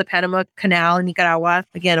to build the Panama Canal in Nicaragua.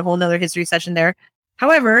 Again, a whole nother history session there.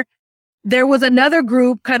 However, there was another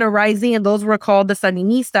group kind of rising, and those were called the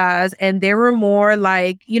Sandinistas. And they were more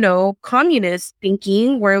like, communist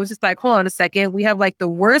thinking, where it was just like, hold on a second. We have like the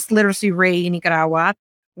worst literacy rate in Nicaragua.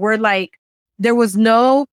 We're like, there was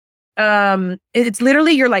no, it's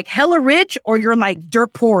literally you're like hella rich or you're like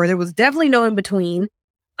dirt poor. There was definitely no in between.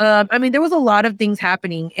 There was a lot of things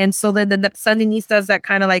happening. And so then the Sandinistas that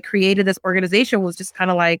kind of like created this organization was just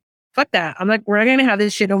kind of like, fuck that. I'm like, we're not going to have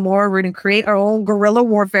this shit no more. We're going to create our own guerrilla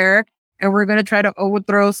warfare and we're going to try to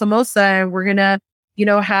overthrow Somoza and we're going to,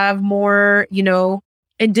 have more,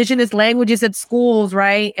 indigenous languages at schools,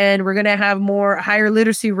 right? And we're going to have more higher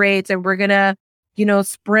literacy rates and we're going to,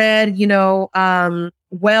 spread,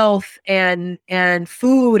 wealth and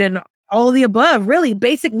food and all of the above, really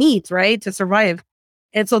basic needs, right? To survive.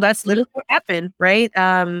 And so that's literally what happened, right?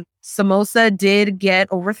 Somoza did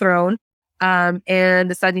get overthrown and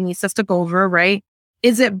the Sandinistas took over, right?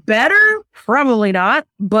 Is it better? Probably not.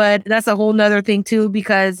 But that's a whole nother thing too,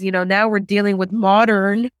 because, now we're dealing with the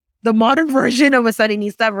modern version of a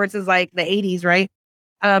Sandinista versus like the 80s, right?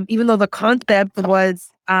 Even though the concept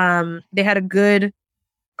was, they had a good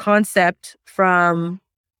concept from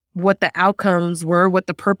what the outcomes were, what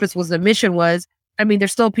the purpose was, the mission was. I mean,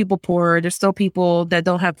 there's still people poor. There's still people that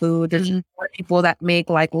don't have food. There's people that make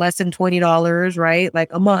like less than $20, right? Like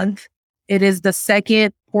a month. It is the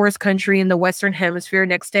second poorest country in the Western Hemisphere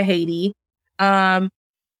next to Haiti. Um,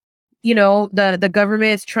 the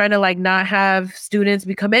government is trying to like not have students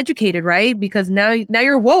become educated, right? Because now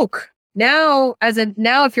you're woke. Now,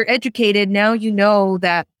 if you're educated, now you know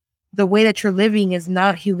that the way that you're living is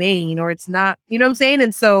not humane, or it's not, you know what I'm saying?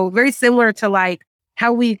 And so very similar to like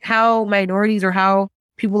how minorities or how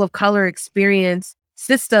people of color experience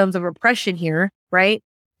systems of oppression here, right?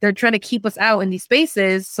 They're trying to keep us out in these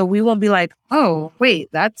spaces so we won't be like, oh, wait,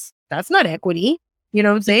 that's not equity. You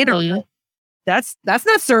know what I'm saying? Or that's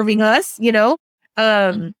not serving us,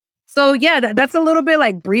 So yeah, that's a little bit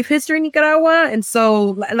like brief history in Nicaragua. And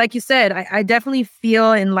so, like you said, I definitely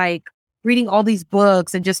feel in like reading all these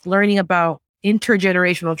books and just learning about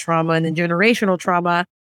intergenerational trauma and generational trauma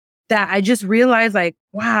that I just realized like,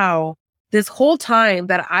 wow, this whole time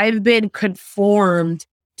that I've been conformed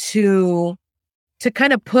to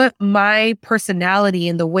kind of put my personality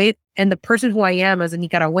and the way and the person who I am as a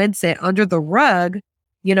Nicaraguense under the rug,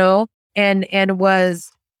 and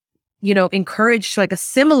was, encouraged to like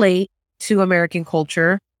assimilate to American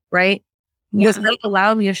culture, right? Was not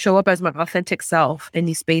allowing me to show up as my authentic self in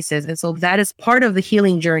these spaces. And so that is part of the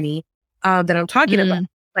healing journey that I'm talking about.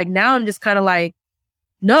 Like now I'm just kind of like,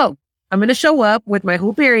 no, I'm going to show up with my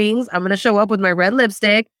hoop earrings. I'm going to show up with my red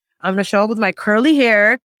lipstick. I'm going to show up with my curly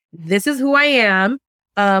hair. This is who I am.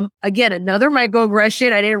 Again, another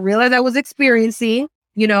microaggression I didn't realize I was experiencing,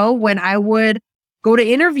 when I would go to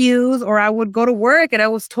interviews or I would go to work and I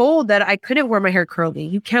was told that I couldn't wear my hair curly.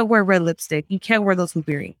 You can't wear red lipstick. You can't wear those hoop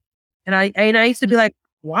earrings. And I used to be like,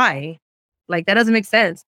 why? Like, that doesn't make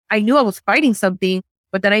sense. I knew I was fighting something,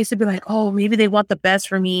 but then I used to be like, oh, maybe they want the best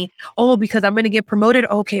for me. Oh, because I'm going to get promoted.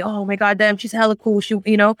 Okay. Oh my God, damn, she's hella cool.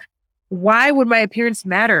 Why would my appearance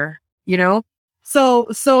matter?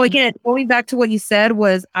 So again, going back to what you said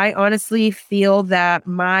was, I honestly feel that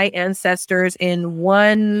my ancestors in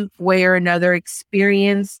one way or another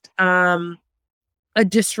experienced a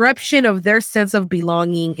disruption of their sense of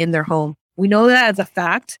belonging in their home. We know that as a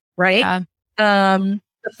fact, right? Yeah.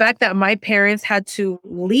 The fact that my parents had to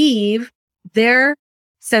leave their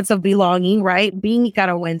sense of belonging, right? Being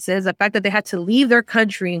Nicaraguenses, the fact that they had to leave their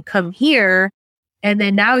country and come here and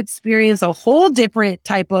then now experience a whole different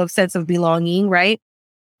type of sense of belonging, right?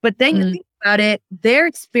 But then you think about it, their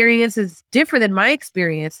experience is different than my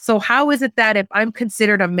experience. So how is it that if I'm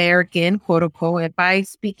considered American, quote unquote, if I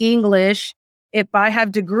speak English, if I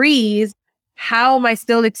have degrees, how am I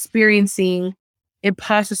still experiencing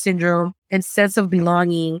imposter syndrome and sense of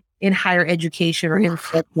belonging in higher education or in the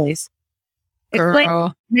workplace?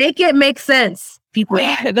 Girl. Make it make sense, people.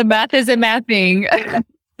 The math isn't mathing.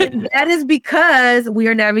 That is because we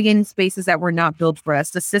are navigating spaces that were not built for us.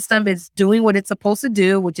 The system is doing what it's supposed to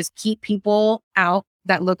do, which is keep people out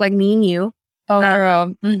that look like me and you. Oh,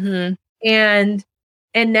 girl. Mm-hmm.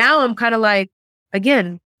 And now I'm kind of like,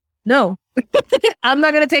 again, no, I'm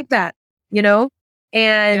not going to take that,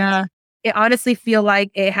 And I honestly feel like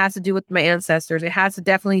it has to do with my ancestors. It has to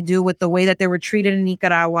definitely do with the way that they were treated in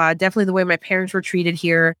Nicaragua, definitely the way my parents were treated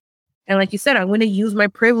here. And like you said, I'm going to use my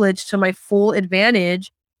privilege to my full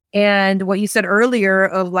advantage. And what you said earlier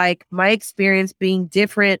of like my experience being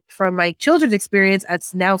different from my children's experience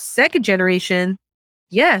as now second generation.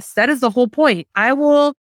 Yes, that is the whole point. I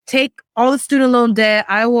will take all the student loan debt.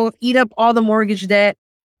 I will eat up all the mortgage debt.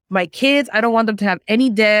 My kids, I don't want them to have any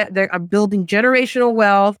debt. I'm building generational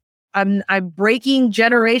wealth. I'm breaking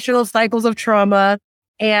generational cycles of trauma.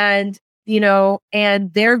 And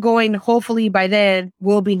and they're going, hopefully by then,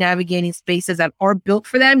 we'll be navigating spaces that are built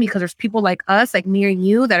for them because there's people like us, like me and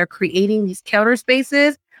you, that are creating these counter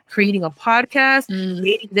spaces, creating a podcast,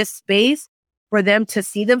 creating this space for them to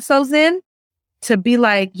see themselves in, to be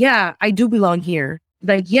like, yeah, I do belong here.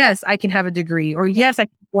 Like, yes, I can have a degree, or yes, I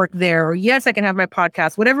can work there, or yes, I can have my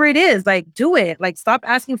podcast, whatever it is, like, do it. Like, stop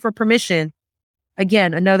asking for permission.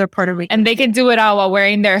 Again, another part of me. And they can do it all while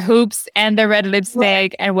wearing their hoops and their red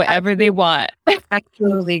lipstick and whatever they want.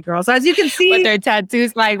 Absolutely, girl. So as you can see, with their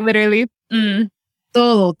tattoos, like literally,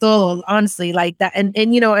 todo, honestly, like that. And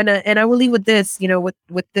I will leave with this,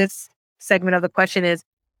 with this segment of the question is,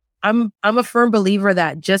 I'm a firm believer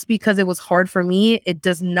that just because it was hard for me, it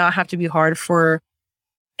does not have to be hard for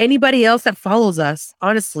anybody else that follows us,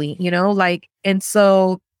 honestly, and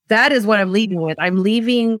so that is what I'm leaving with. I'm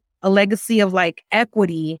leaving a legacy of like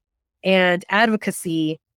equity and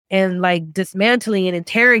advocacy and like dismantling and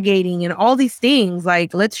interrogating and all these things.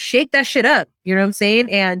 Like, let's shake that shit up. You know what I'm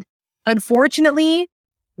saying? And unfortunately,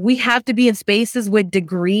 we have to be in spaces with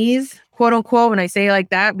degrees, quote unquote, when I say it like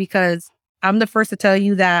that, because I'm the first to tell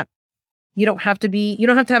you that you don't have to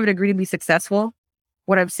have a degree to be successful.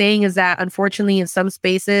 What I'm saying is that unfortunately in some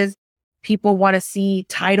spaces, people want to see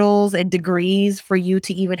titles and degrees for you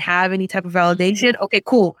to even have any type of validation. Okay,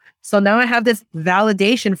 cool. So now I have this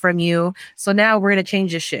validation from you. So now we're going to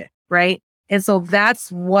change this shit. Right. And so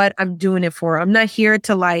that's what I'm doing it for. I'm not here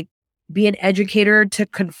to like be an educator to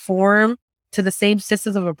conform to the same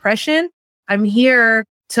systems of oppression. I'm here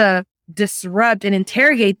to disrupt and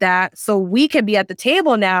interrogate that so we can be at the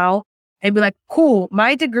table now and be like, cool,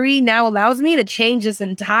 my degree now allows me to change this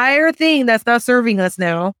entire thing that's not serving us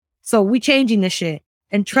now. So we changing this shit.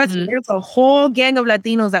 And trust me, there's a whole gang of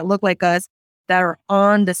Latinos that look like us that are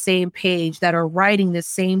on the same page, that are riding the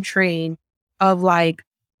same train of like,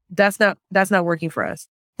 that's not working for us.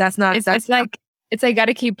 It's like got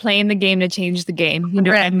to keep playing the game to change the game. You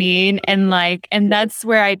know what I mean? And that's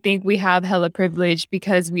where I think we have hella privilege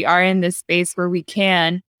because we are in this space where we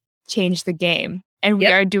can change the game. And we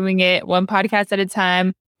are doing it one podcast at a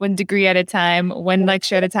time, one degree at a time, one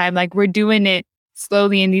lecture at a time. Like we're doing it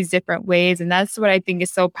slowly in these different ways. And that's what I think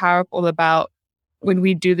is so powerful about when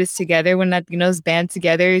we do this together, when Latinos band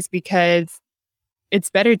together, is because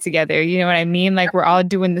it's better together. You know what I mean? Like we're all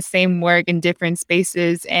doing the same work in different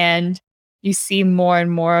spaces and you see more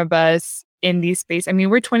and more of us in these spaces. I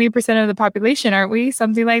mean, we're 20% of the population, aren't we?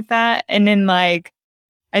 Something like that. And then like,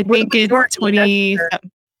 I think it's 20.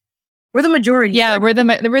 We're the majority. Yeah, we're the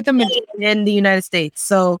majority in the United States.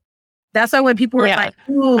 So that's why when people are like,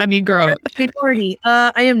 "Ooh, I mean, girl, minority,"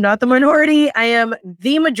 I am not the minority. I am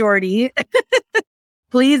the majority.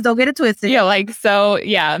 Please don't get it twisted. Yeah, like so.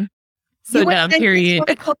 Yeah. So down. Period.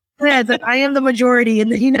 I am the majority in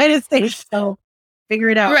the United States. So figure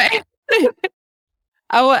it out. Right.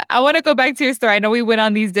 I want to go back to your story. I know we went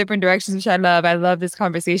on these different directions, which I love. I love this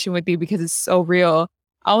conversation with you because it's so real.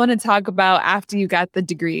 I want to talk about after you got the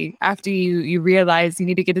degree, after you realize you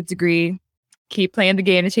need to get a degree, keep playing the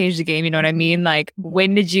game to change the game. You know what I mean? Like,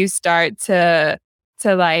 when did you start to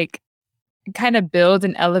like kind of build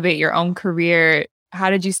and elevate your own career?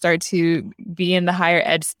 How did you start to be in the higher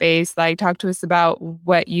ed space? Like, talk to us about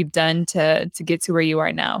what you've done to get to where you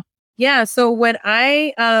are now. Yeah. So when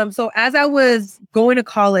so as I was going to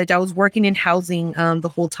college, I was working in housing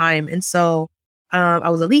the whole time. And so I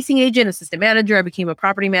was a leasing agent, assistant manager. I became a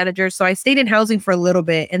property manager. So I stayed in housing for a little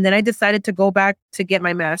bit. And then I decided to go back to get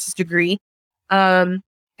my master's degree. And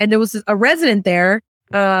there was a resident there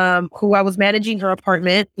who I was managing her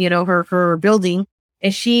apartment, her building.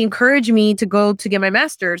 And she encouraged me to go to get my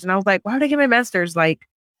master's. And I was like, why would I get my master's? Like,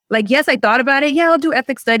 yes, I thought about it. Yeah, I'll do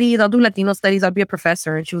ethnic studies. I'll do Latino studies. I'll be a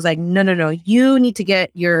professor. And she was like, no. You need to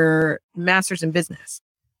get your master's in business.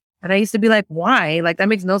 And I used to be like, why? Like, that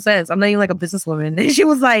makes no sense. I'm not even like a businesswoman. And she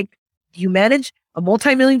was like, you manage a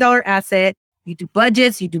multi-million-dollar asset. You do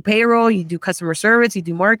budgets, you do payroll, you do customer service, you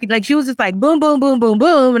do marketing. Like, she was just like, boom, boom, boom, boom,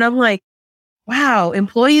 boom. And I'm like, wow,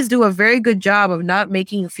 employees do a very good job of not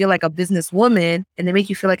making you feel like a businesswoman and they make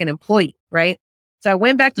you feel like an employee, right? So I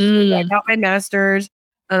went back to school, I got my master's.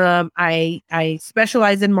 I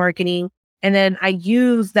specialized in marketing. And then I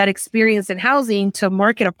used that experience in housing to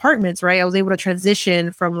market apartments, right? I was able to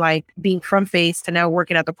transition from like being front face to now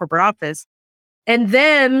working at the corporate office. And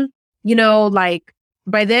then,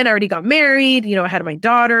 by then I already got married, I had my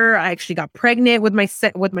daughter. I actually got pregnant with my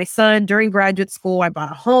son during graduate school. I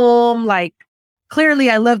bought a home. Like, clearly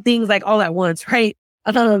I love things like all at once, right?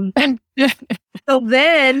 So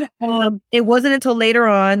then it wasn't until later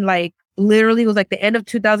on, like literally it was like the end of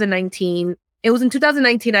 2019. It was in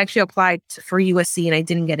 2019, I actually applied for USC and I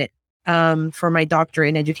didn't get it for my doctorate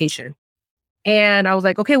in education. And I was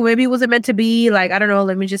like, okay, well, maybe it wasn't meant to be. Like, I don't know.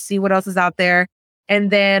 Let me just see what else is out there.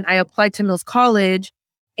 And then I applied to Mills College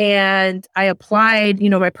and I applied,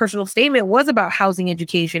 my personal statement was about housing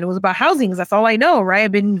education. It was about housing because that's all I know, right?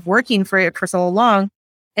 I've been working for it for so long.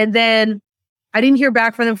 And then I didn't hear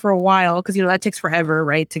back from them for a while because, that takes forever,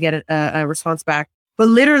 right? To get a response back. But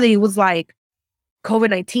literally it was like,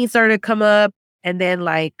 COVID-19 started to come up and then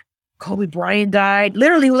like Kobe Bryant died.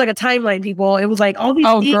 Literally it was like a timeline, people. It was like all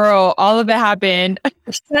these girl, all of it happened.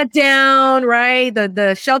 Shut down, right?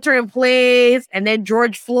 The shelter in place and then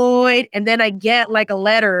George Floyd. And then I get like a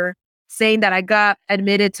letter saying that I got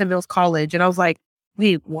admitted to Mills College. And I was like,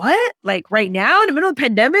 wait, what? Like right now in the middle of the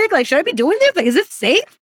pandemic? Like, should I be doing this? Like, is this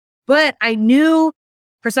safe? But I knew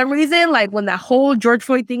for some reason, like when that whole George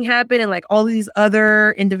Floyd thing happened and like all these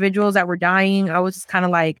other individuals that were dying, I was just kind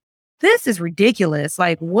of like, this is ridiculous.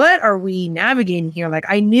 Like, what are we navigating here? Like,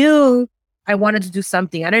 I knew I wanted to do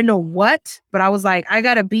something. I didn't know what, but I was like, I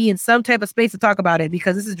got to be in some type of space to talk about it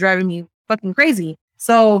because this is driving me fucking crazy.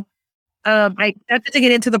 So I had to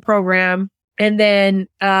get into the program. And then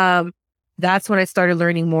that's when I started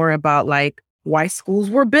learning more about like why schools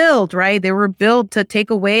were built, right? They were built to take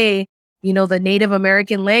away, the Native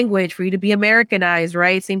American language for you to be Americanized,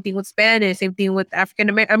 right? Same thing with Spanish, same thing with African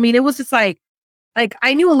American. I mean, it was just like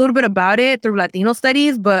I knew a little bit about it through Latino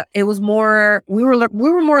studies, but it was more, we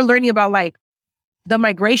were more learning about like the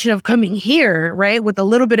migration of coming here, right? With a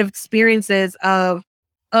little bit of experiences of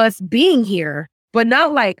us being here, but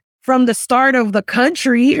not like from the start of the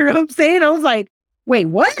country. You know what I'm saying? I was like, wait,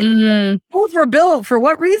 what? Schools were built for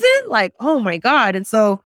what reason? Like, oh my God. And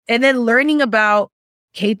then learning about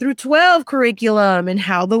K through 12 curriculum and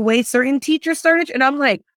how the way certain teachers started. And I'm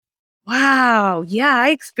like, wow, yeah, I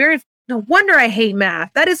experienced, no wonder I hate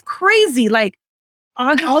math. That is crazy. Like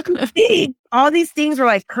all these things were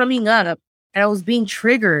like coming up and I was being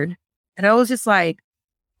triggered. And I was just like,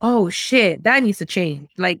 oh shit, that needs to change.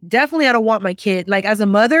 Like, definitely I don't want my kid, like as a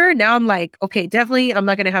mother, now I'm like, okay, definitely I'm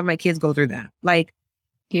not going to have my kids go through that. Like,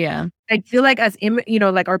 yeah, I feel like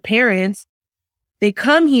like our parents, they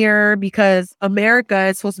come here because America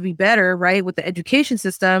is supposed to be better, right? With the education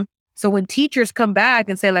system. So when teachers come back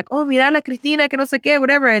and say like, oh, mira la Cristina, que no sé qué,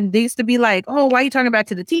 whatever. And they used to be like, oh, why are you talking back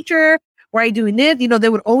to the teacher? Why are you doing this? They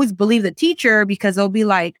would always believe the teacher because they'll be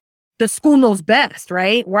like, the school knows best,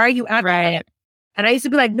 right? Why are you acting? right? And I used to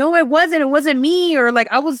be like, no, it wasn't me. Or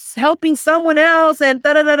like, I was helping someone else and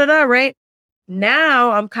da-da-da-da-da, right?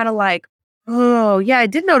 Now I'm kind of like, oh, yeah, I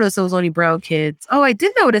did notice it was only brown kids. Oh, I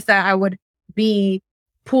did notice that I would be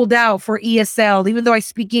pulled out for ESL, even though I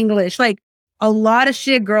speak English. Like a lot of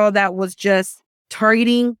shit, girl, that was just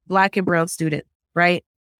targeting Black and brown students, right?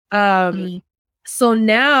 So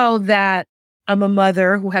now that I'm a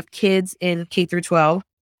mother who have kids in K through 12,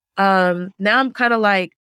 now I'm kind of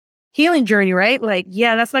like, healing journey, right? Like,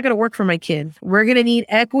 yeah, that's not going to work for my kid. We're going to need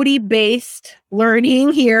equity-based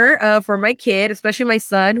learning here for my kid, especially my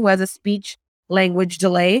son who has a speech language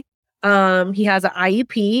delay. He has an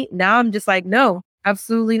IEP. Now I'm just like, no,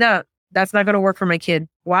 absolutely not. That's not going to work for my kid.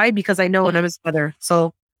 Why? Because I know when I'm his mother.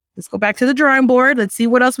 So let's go back to the drawing board. Let's see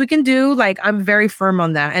what else we can do. Like, I'm very firm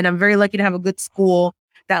on that. And I'm very lucky to have a good school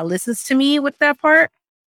that listens to me with that part.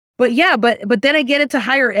 But yeah, but then I get into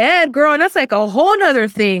higher ed, girl, and that's like a whole nother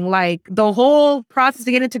thing. Like the whole process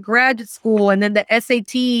to get into graduate school and then the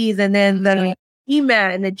SATs and then the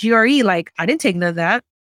EMAT and the GRE. Like I didn't take none of that.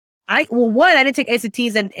 I didn't take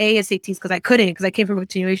SATs and ASATs because I couldn't, because I came from a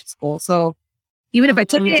continuation school. So even if I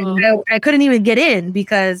took it, I couldn't even get in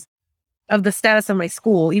because of the status of my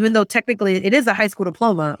school. Even though technically it is a high school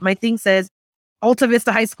diploma, my thing says Alta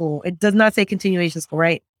Vista High School. It does not say continuation school,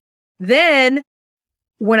 right? Then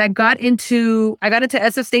when I got into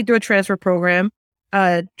SF State through a transfer program,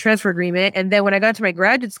 transfer agreement. And then when I got to my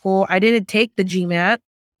graduate school, I didn't take the GMAT,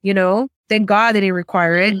 thank God they didn't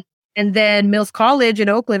require it. And then Mills College in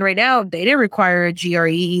Oakland right now, they didn't require a GRE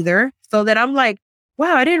either. So then I'm like,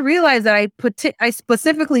 wow, I didn't realize that I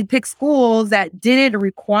specifically picked schools that didn't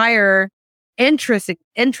require entrance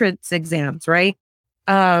exams, right?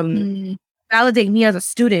 Validate me as a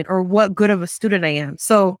student or what good of a student I am.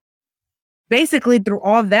 So basically, through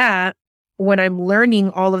all that, when I'm learning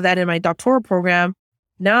all of that in my doctoral program,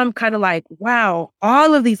 now I'm kind of like, wow,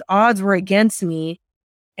 all of these odds were against me.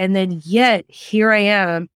 And then yet here I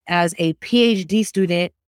am as a PhD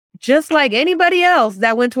student, just like anybody else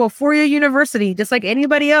that went to a 4-year university, just like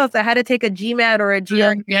anybody else that had to take a GMAT or a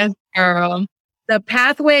GRE. Yes, girl. The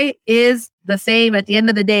pathway is the same at the end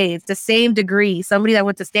of the day. It's the same degree. Somebody that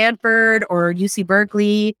went to Stanford or UC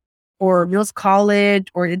Berkeley or Mills College,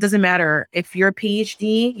 or it doesn't matter. If you're a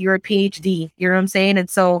PhD, you're a PhD. You know what I'm saying? And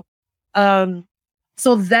so,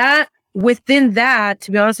 so that within that,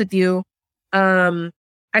 to be honest with you, I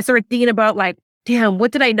started thinking about like, damn, what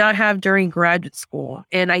did I not have during graduate school?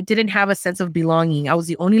 And I didn't have a sense of belonging. I was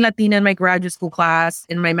the only Latina in my graduate school class,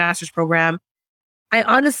 in my master's program. I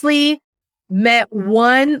honestly met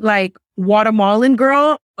one like Guatemalan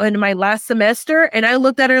girl in my last semester, and I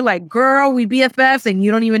looked at her like, girl, we BFFs and you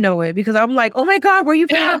don't even know it, because I'm like, oh my God, where you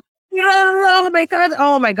from? Oh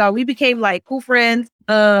my God, we became like cool friends.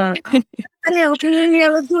 Okay, let's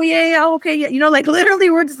do, yeah, okay, yeah. Like literally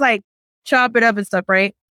we're just like chop it up and stuff,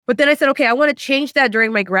 right? But then I said, okay, I want to change that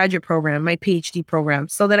during my graduate program, my PhD program.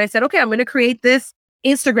 So then I said, okay, I'm going to create this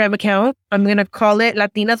Instagram account. I'm going to call it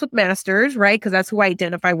Latinas with Masters, right? Because that's who I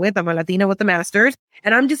identify with. I'm a Latina with a master's.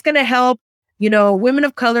 And I'm just going to help, women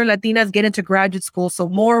of color, Latinas get into graduate school. So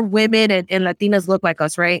more women and Latinas look like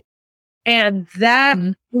us, right? And that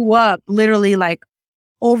blew up literally like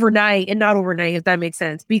overnight, and not overnight, if that makes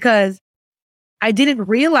sense, because I didn't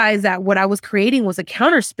realize that what I was creating was a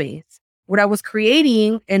counter space. What I was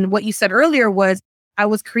creating, and what you said earlier, was I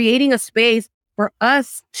was creating a space for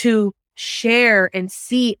us to share and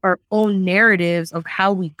see our own narratives of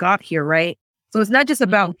how we got here, right? So it's not just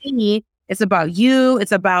about me, it's about you,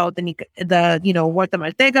 it's about the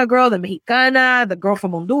Guatemalteca girl, the Mexicana, the girl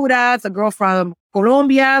from Honduras, the girl from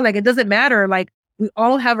Colombia. Like, it doesn't matter. Like, we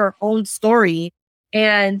all have our own story.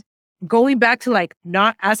 And going back to like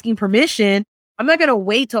not asking permission, I'm not going to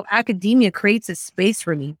wait till academia creates a space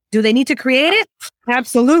for me. Do they need to create it?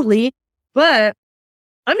 Absolutely. But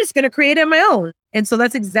I'm just going to create it on my own. And so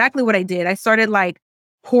that's exactly what I did. I started like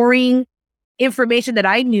pouring information that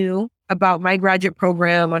I knew about my graduate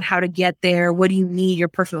program on how to get there. What do you need? Your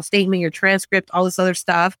personal statement, your transcript, all this other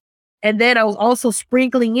stuff. And then I was also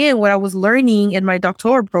sprinkling in what I was learning in my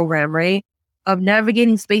doctoral program, right? Of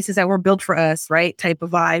navigating spaces that were built for us, right? Type of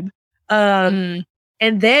vibe. And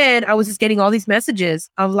then I was just getting all these messages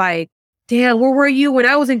of like, damn, where were you when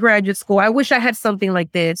I was in graduate school? I wish I had something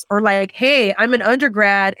like this. Or like, hey, I'm an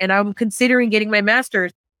undergrad and I'm considering getting my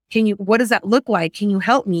master's. What does that look like? Can you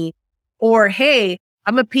help me? Or, hey,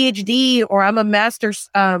 I'm a PhD or I'm a master's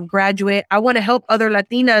graduate. I want to help other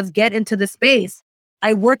Latinas get into the space.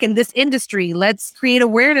 I work in this industry. Let's create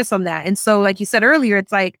awareness on that. And so, like you said earlier,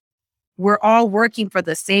 it's like, we're all working for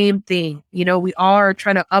the same thing. You know, we all are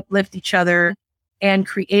trying to uplift each other and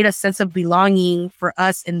create a sense of belonging for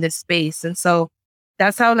us in this space. And so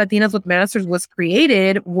that's how Latinas with Masters was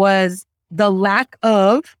created, was the lack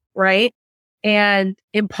of, right? And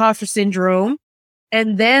imposter syndrome.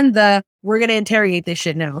 And then we're going to interrogate this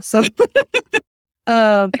shit now. So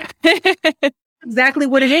exactly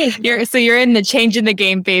what it is. You're in the changing the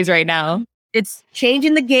game phase right now. It's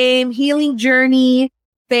changing the game, healing journey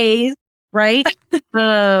phase, right?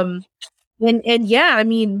 And yeah, I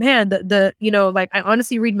mean, man, like I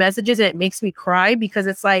honestly read messages and it makes me cry because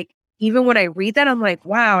it's like, even when I read that, I'm like,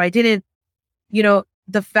 wow, I didn't,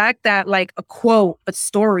 the fact that like a quote, a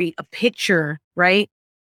story, a picture, right,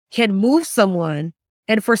 can move someone.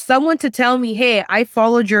 And for someone to tell me, hey, I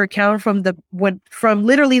followed your account from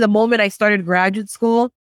literally the moment I started graduate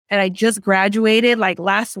school and I just graduated like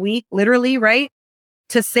last week, literally, right?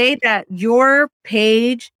 To say that your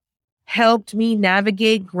page helped me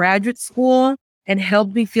navigate graduate school and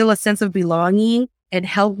helped me feel a sense of belonging and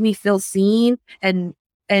helped me feel seen and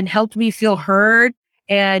helped me feel heard.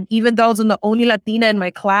 And even though I was the only Latina in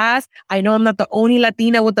my class, I know I'm not the only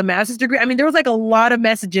Latina with a master's degree. I mean, there was like a lot of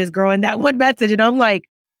messages, girl, in that one message. And I'm like,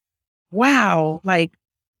 wow, like,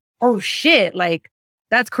 oh shit, like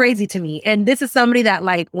that's crazy to me. And this is somebody that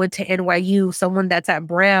like went to NYU, someone that's at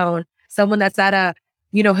Brown, someone that's at a,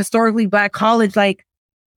 historically Black college, like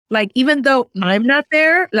even though I'm not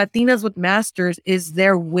there, Latinas with Masters is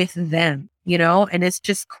there with them, and it's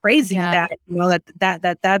just crazy that,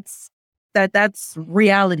 that's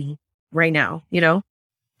reality right now,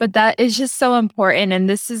 But that is just so important. And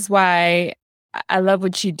this is why I love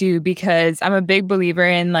what you do, because I'm a big believer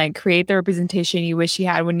in like create the representation you wish you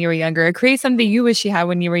had when you were younger, or create something you wish you had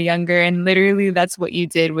when you were younger. And literally that's what you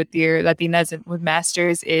did with your Latinas with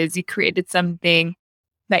Masters, is you created something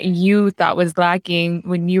that you thought was lacking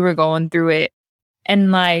when you were going through it.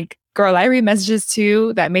 And like, girl, I read messages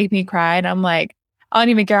too that make me cry. And I'm like, I don't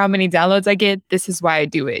even care how many downloads I get. This is why I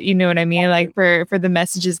do it. You know what I mean? Like for the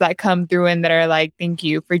messages that come through and that are like, thank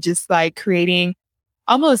you for just like creating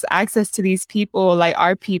almost access to these people, like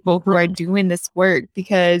our people who are doing this work.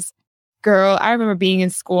 Because girl, I remember being in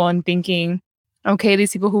school and thinking, okay,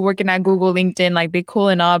 these people who working at Google, LinkedIn, like they cool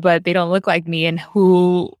and all, but they don't look like me. And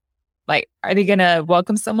who, like, are they going to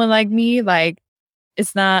welcome someone like me? Like,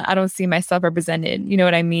 it's not, I don't see myself represented. You know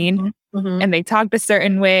what I mean? Mm-hmm. And they talked a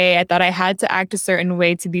certain way. I thought I had to act a certain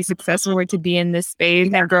way to be successful or to be in this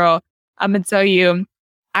space. And girl, I'm going to tell you,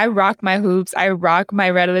 I rock my hoops. I rock my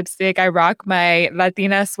red lipstick. I rock my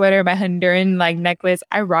Latina sweater, my Honduran like necklace.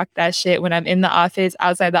 I rock that shit when I'm in the office,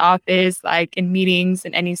 outside the office, like in meetings,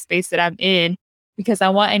 in any space that I'm in, because I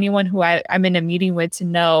want anyone who I'm in a meeting with to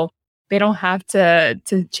know they don't have to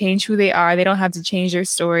change who they are. They don't have to change their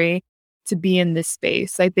story to be in this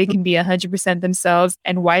space. Like they can be 100% themselves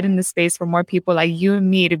and widen the space for more people like you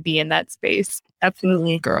and me to be in that space.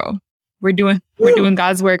 Absolutely. Girl, we're doing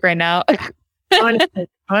God's work right now.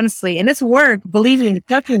 Honestly. And it's work. Believe me,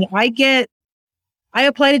 definitely. I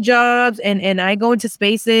apply to jobs and I go into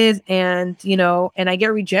spaces and, and I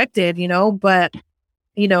get rejected, but,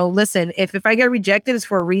 listen, if I get rejected, it's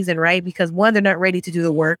for a reason, right? Because one, they're not ready to do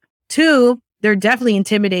the work. Two, they're definitely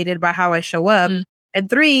intimidated by how I show up. And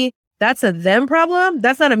three, that's a them problem.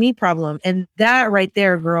 That's not a me problem. And that right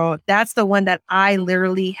there, girl, that's the one that I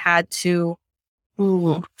literally had to,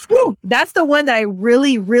 that's the one that I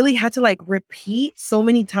really, really had to like repeat so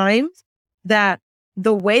many times, that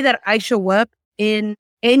the way that I show up in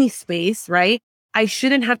any space, right? I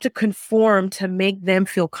shouldn't have to conform to make them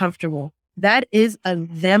feel comfortable. That is a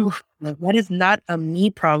them. That is not a me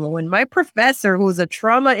problem. When my professor, who was a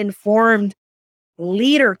trauma informed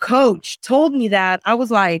leader coach, told me that, I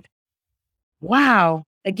was like, wow.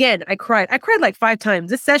 Again, I cried. I cried like 5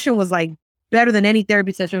 times. This session was like better than any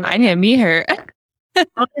therapy session. I didn't meet her.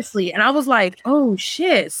 Honestly. And I was like, oh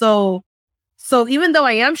shit. So even though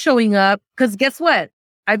I am showing up, because guess what?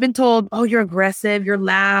 I've been told, oh, you're aggressive, you're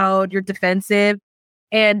loud, you're defensive.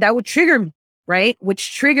 And that would trigger me, right?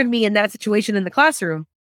 Which triggered me in that situation in the classroom.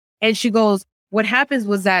 And she goes, what happens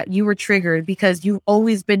was that you were triggered because you've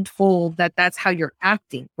always been told that that's how you're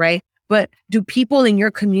acting, right? But do people in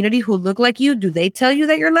your community who look like you, do they tell you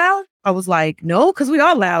that you're loud? I was like, no, because we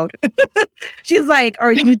all loud. She's like,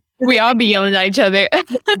 are you? We all be yelling at each other.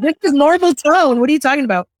 This is normal tone. What are you talking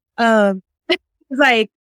about? It's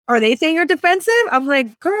like, are they saying you're defensive? I'm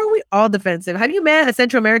like, girl, we all defensive. Have you met a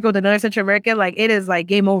Central American with another Central American? Like, it is like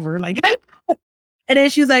game over. Like, and then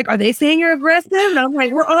she's like, are they saying you're aggressive? And I'm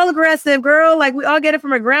like, we're all aggressive, girl. Like, we all get it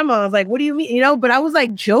from our grandma. I was like, what do you mean? You know, but I was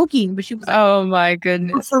like joking, but she was like, oh my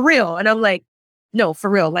goodness. For real. And I'm like, no, for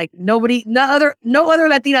real. Like no other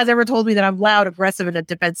Latinas ever told me that I'm loud, aggressive, and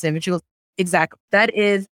defensive. And she goes, exactly. That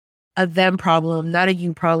is a them problem, not a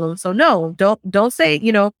you problem. So no, don't say,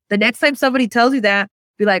 you know, the next time somebody tells you that,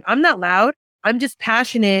 be like, I'm not loud. I'm just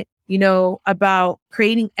passionate, you know, about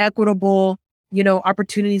creating equitable, you know,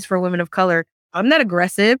 opportunities for women of color. I'm not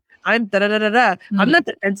aggressive. I'm da-da-da-da-da. I'm not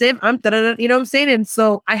defensive. I'm da-da-da. You know what I'm saying? And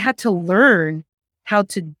so I had to learn how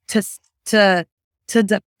to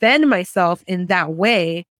defend myself in that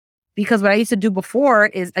way, because what I used to do before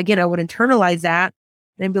is, again, I would internalize that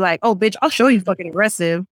and be like, oh, bitch, I'll show you fucking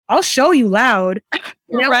aggressive. I'll show you loud.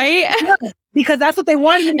 Right? Because that's what they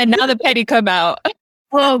wanted. And now the petty come out.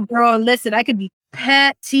 Oh, girl, listen, I could be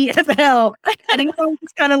petty as hell. And I was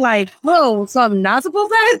just kind of like, whoa, so I'm not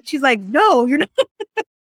supposed to? She's like, no, you're not.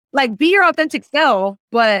 Like, be your authentic self,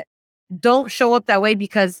 but don't show up that way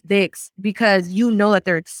because you know that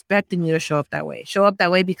they're expecting you to show up that way. Show up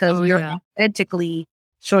that way because you're authentically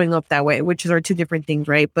showing up that way, which are 2 different things,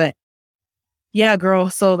 right? But yeah, girl.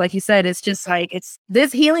 So like you said, it's just like,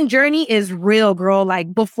 this healing journey is real, girl.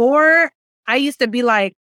 Like before, I used to be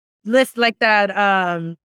like, like that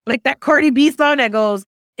Cardi B song that goes,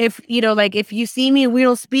 if you see me and we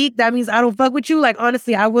don't speak, that means I don't fuck with you. Like,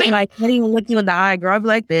 honestly, I wouldn't like, not even look you in the eye, girl. I'd be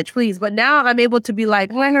like, bitch, please. But now I'm able to be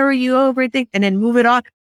like, why are you over everything? And then move it on.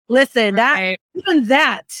 Listen, even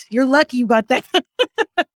that, you're lucky you got that.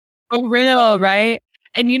 For real, right?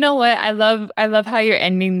 And you know what? I love how you're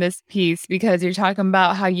ending this piece, because you're talking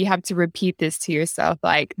about how you have to repeat this to yourself.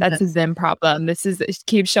 Like, that's a them problem.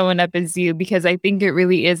 Keep showing up as you, because I think it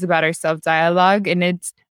really is about our self-dialogue. And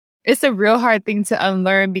it's a real hard thing to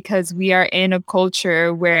unlearn, because we are in a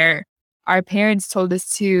culture where our parents told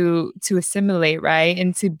us to assimilate, right?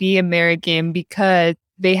 And to be American, because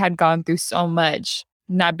they had gone through so much,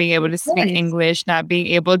 not being able to speak English, not being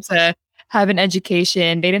able to have an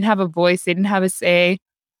education. They didn't have a voice. They didn't have a say.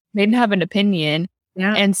 They didn't have an opinion.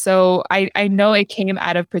 Yeah. And so I know it came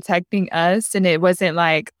out of protecting us, and it wasn't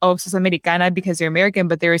like, oh, sos americana because you're American,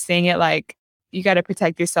 but they were saying it like, you got to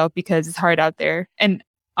protect yourself because it's hard out there. And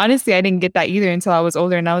honestly, I didn't get that either until I was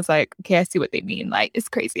older, and I was like, okay, I see what they mean. Like, it's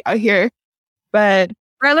crazy out here. But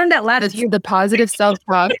I learned that last year. The positive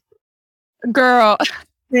self-talk, girl.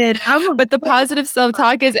 But the positive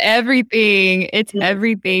self-talk is everything. It's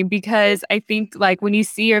everything, because I think like when you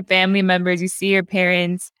see your family members, you see your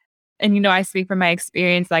parents, and you know, I speak from my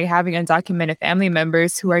experience, like having undocumented family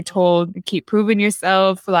members who are told, keep proving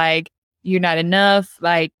yourself, like you're not enough,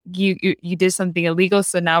 like you did something illegal,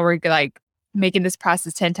 so now we're like making this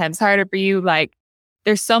process 10 times harder for you. Like,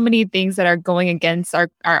 there's so many things that are going against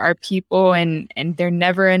our people, and they're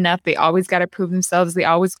never enough. They always got to prove themselves. They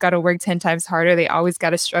always got to work 10 times harder. They always got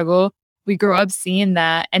to struggle. We grow up seeing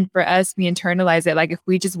that. And for us, we internalize it. Like, if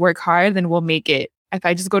we just work hard, then we'll make it. If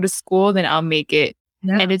I just go to school, then I'll make it.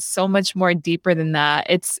 Yeah. And it's so much more deeper than that.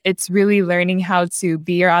 It's really learning how to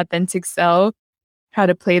be your authentic self, how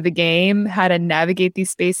to play the game, how to navigate these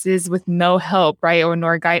spaces with no help, right? Or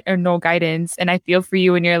no guidance. And I feel for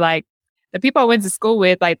you when you're like, the people I went to school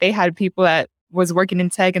with, like, they had people that was working in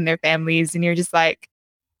tech in their families, and you're just like,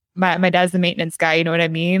 my dad's the maintenance guy. You know what I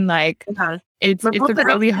mean? Like, it's a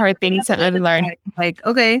really hard thing to unlearn. Like,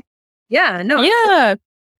 okay, yeah, no, yeah.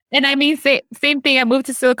 And I mean, same thing. I moved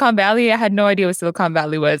to Silicon Valley. I had no idea what Silicon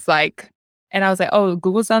Valley was like, and I was like, oh,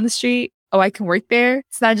 Google's down the street. Oh, I can work there.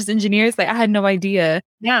 It's not just engineers. Like, I had no idea.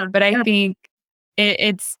 Yeah, but I think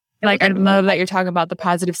it's like, I love that you're talking about the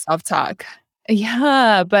positive self-talk.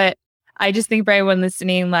 Yeah, but I just think for everyone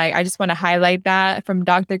listening, like, I just want to highlight that from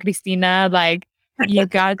Dr. Cristina, like, You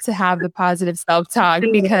got to have the positive self-talk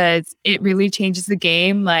because it really changes the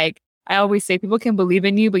game. Like I always say, people can believe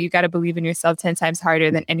in you, but you got to believe in yourself 10 times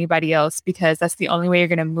harder than anybody else, because that's the only way you're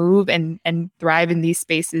going to move and thrive in these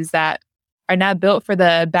spaces that are not built for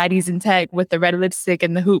the baddies in tech with the red lipstick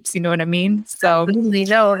and the hoops. You know what I mean? So Absolutely.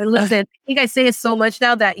 No, and listen, I think I say it so much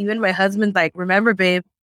now that even my husband's like, remember, babe,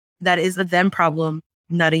 that is a them problem,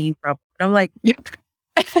 not a you problem. And I'm like, you're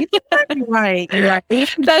right. You're right.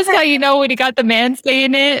 that's how you know when you got the man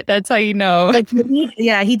saying it. That's how you know. Like,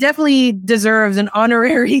 he definitely deserves an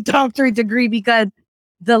honorary doctorate degree, because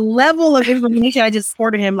the level of information I just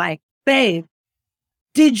poured to him, like, babe,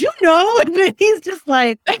 did you know? And then he's just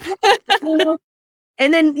like, and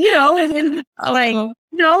then, and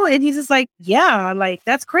he's just like, yeah, like,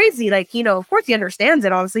 that's crazy. Like, of course he understands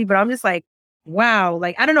it, obviously, but I'm just like, wow.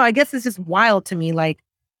 Like, I don't know. I guess it's just wild to me. Like,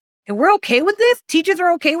 and we're okay with this? Teachers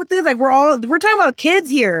are okay with this? Like, we're talking about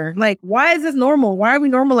kids here. Like, why is this normal? Why are we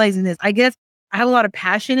normalizing this? I guess I have a lot of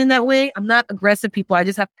passion in that way. I'm not aggressive people. I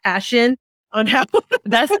just have passion on how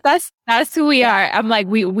that's who we are. I'm like,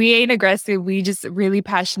 we ain't aggressive. We just really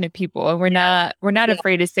passionate people, and we're not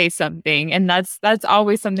afraid to say something. And that's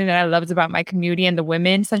always something that I loved about my community and the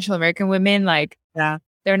women, Central American women. Like,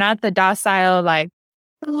 they're not the docile, like,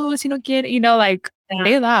 oh, you don't get, like,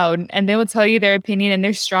 they're loud and they will tell you their opinion, and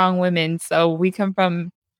they're strong women. So we come from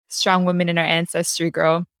strong women in our ancestry,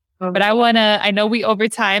 girl. But I know we over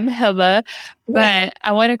time, hella, but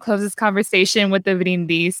I want to close this conversation with the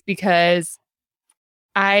brindis, because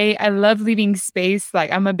I love leaving space. Like,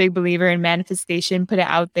 I'm a big believer in manifestation, put it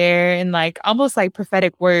out there, and like almost like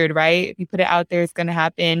prophetic word, right? If you put it out there, it's going to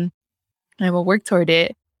happen, and we'll work toward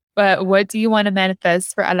it. But what do you want to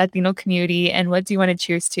manifest for our Latino community, and what do you want to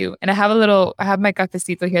cheers to? And I have my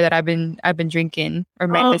cafecito here that I've been drinking, or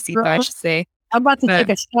my cafecito, I should say. I'm about to take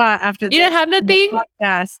a shot after this. You don't have nothing?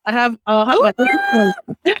 Yes, I have. I'll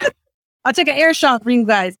take an air shot for you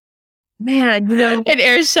guys. Man, an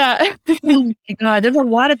air shot. Oh my God, there's a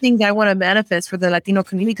lot of things I want to manifest for the Latino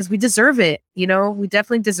community, because we deserve it. We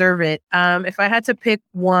definitely deserve it. If I had to pick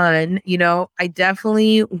one, I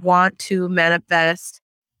definitely want to manifest.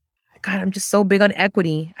 God, I'm just so big on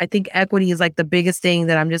equity. I think equity is like the biggest thing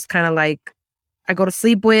that I'm just kind of like, I go to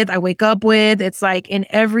sleep with, I wake up with. It's like in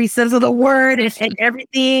every sense of the word, and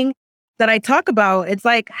everything that I talk about. It's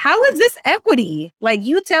like, how is this equity? Like,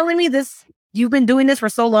 you telling me this, you've been doing this for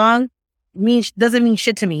so long, doesn't mean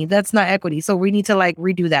shit to me. That's not equity. So we need to like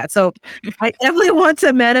redo that. So I definitely want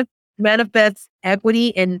to manifest equity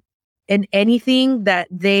in anything that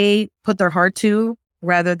they put their heart to,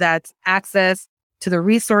 rather that's access to the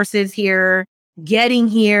resources here, getting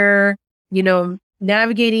here,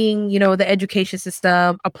 navigating, the education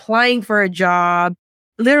system, applying for a job,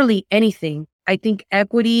 literally anything. I think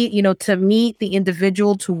equity, to meet the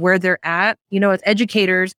individual to where they're at, as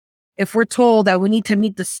educators, if we're told that we need to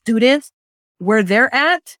meet the students where they're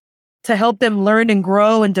at to help them learn and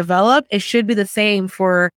grow and develop, it should be the same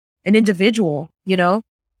for an individual,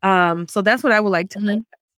 So that's what I would like to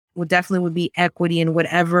would be equity in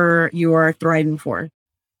whatever you are thriving for.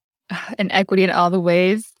 And equity in all the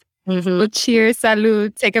ways. Mm-hmm. Well, cheers,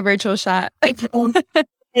 salud. Take a virtual shot.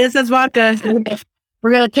 This is vodka.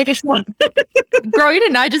 We're going to take a shot. Girl, you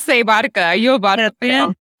did not just say vodka. Are you a vodka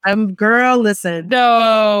fan? Girl, listen.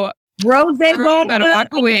 No. Rosé vodka.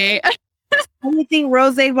 Walk away. Anything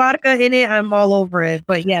rosé vodka in it, I'm all over it.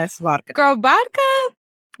 But yes, vodka. Girl, vodka?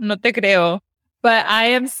 No te creo. But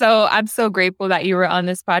I'm so grateful that you were on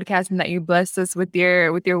this podcast and that you blessed us with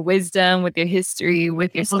your wisdom, with your history,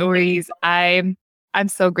 with your stories. I'm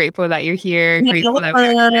so grateful that you're here. Grateful that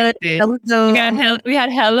we had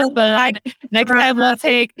hella fun. Next time we'll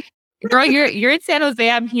take. Girl, you're in San Jose.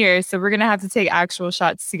 I'm here, so we're gonna have to take actual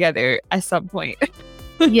shots together at some point.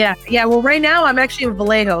 Yeah. Well, right now I'm actually in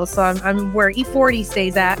Vallejo, so I'm where E40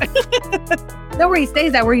 stays at. Not where he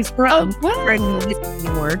stays at, where he's from.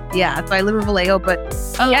 Anymore. Yeah, so I live in Vallejo, but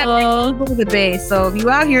over the Bay. So if you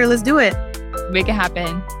out here, let's do it. Make it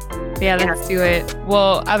happen. Yeah, let's do it.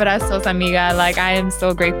 Well, abrazos, amiga. Like, I am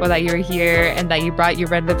so grateful that you're here and that you brought your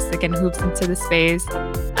red lipstick and hoops into the space.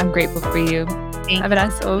 I'm grateful for you.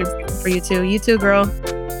 Abrazos. For you too. You too, girl.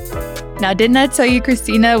 Now, didn't I tell you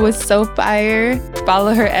Christina was so fire?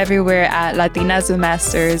 Follow her everywhere at Latinas with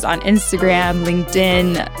Masters on Instagram,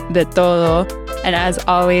 LinkedIn, de todo. And as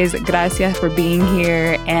always, gracias for being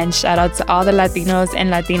here. And shout out to all the Latinos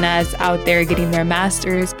and Latinas out there getting their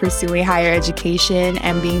masters, pursuing higher education,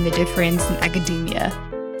 and being the difference in academia.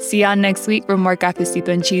 See y'all next week for more Cafecito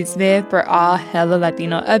and Chisme. For all Hella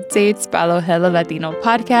Latino updates, follow Hella Latino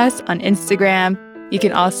Podcast on Instagram, You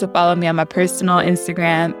can also follow me on my personal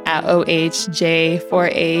Instagram at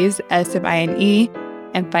OHJ4ASSMINE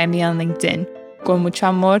and find me on LinkedIn. Con mucho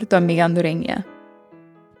amor, tu amiga hondureña.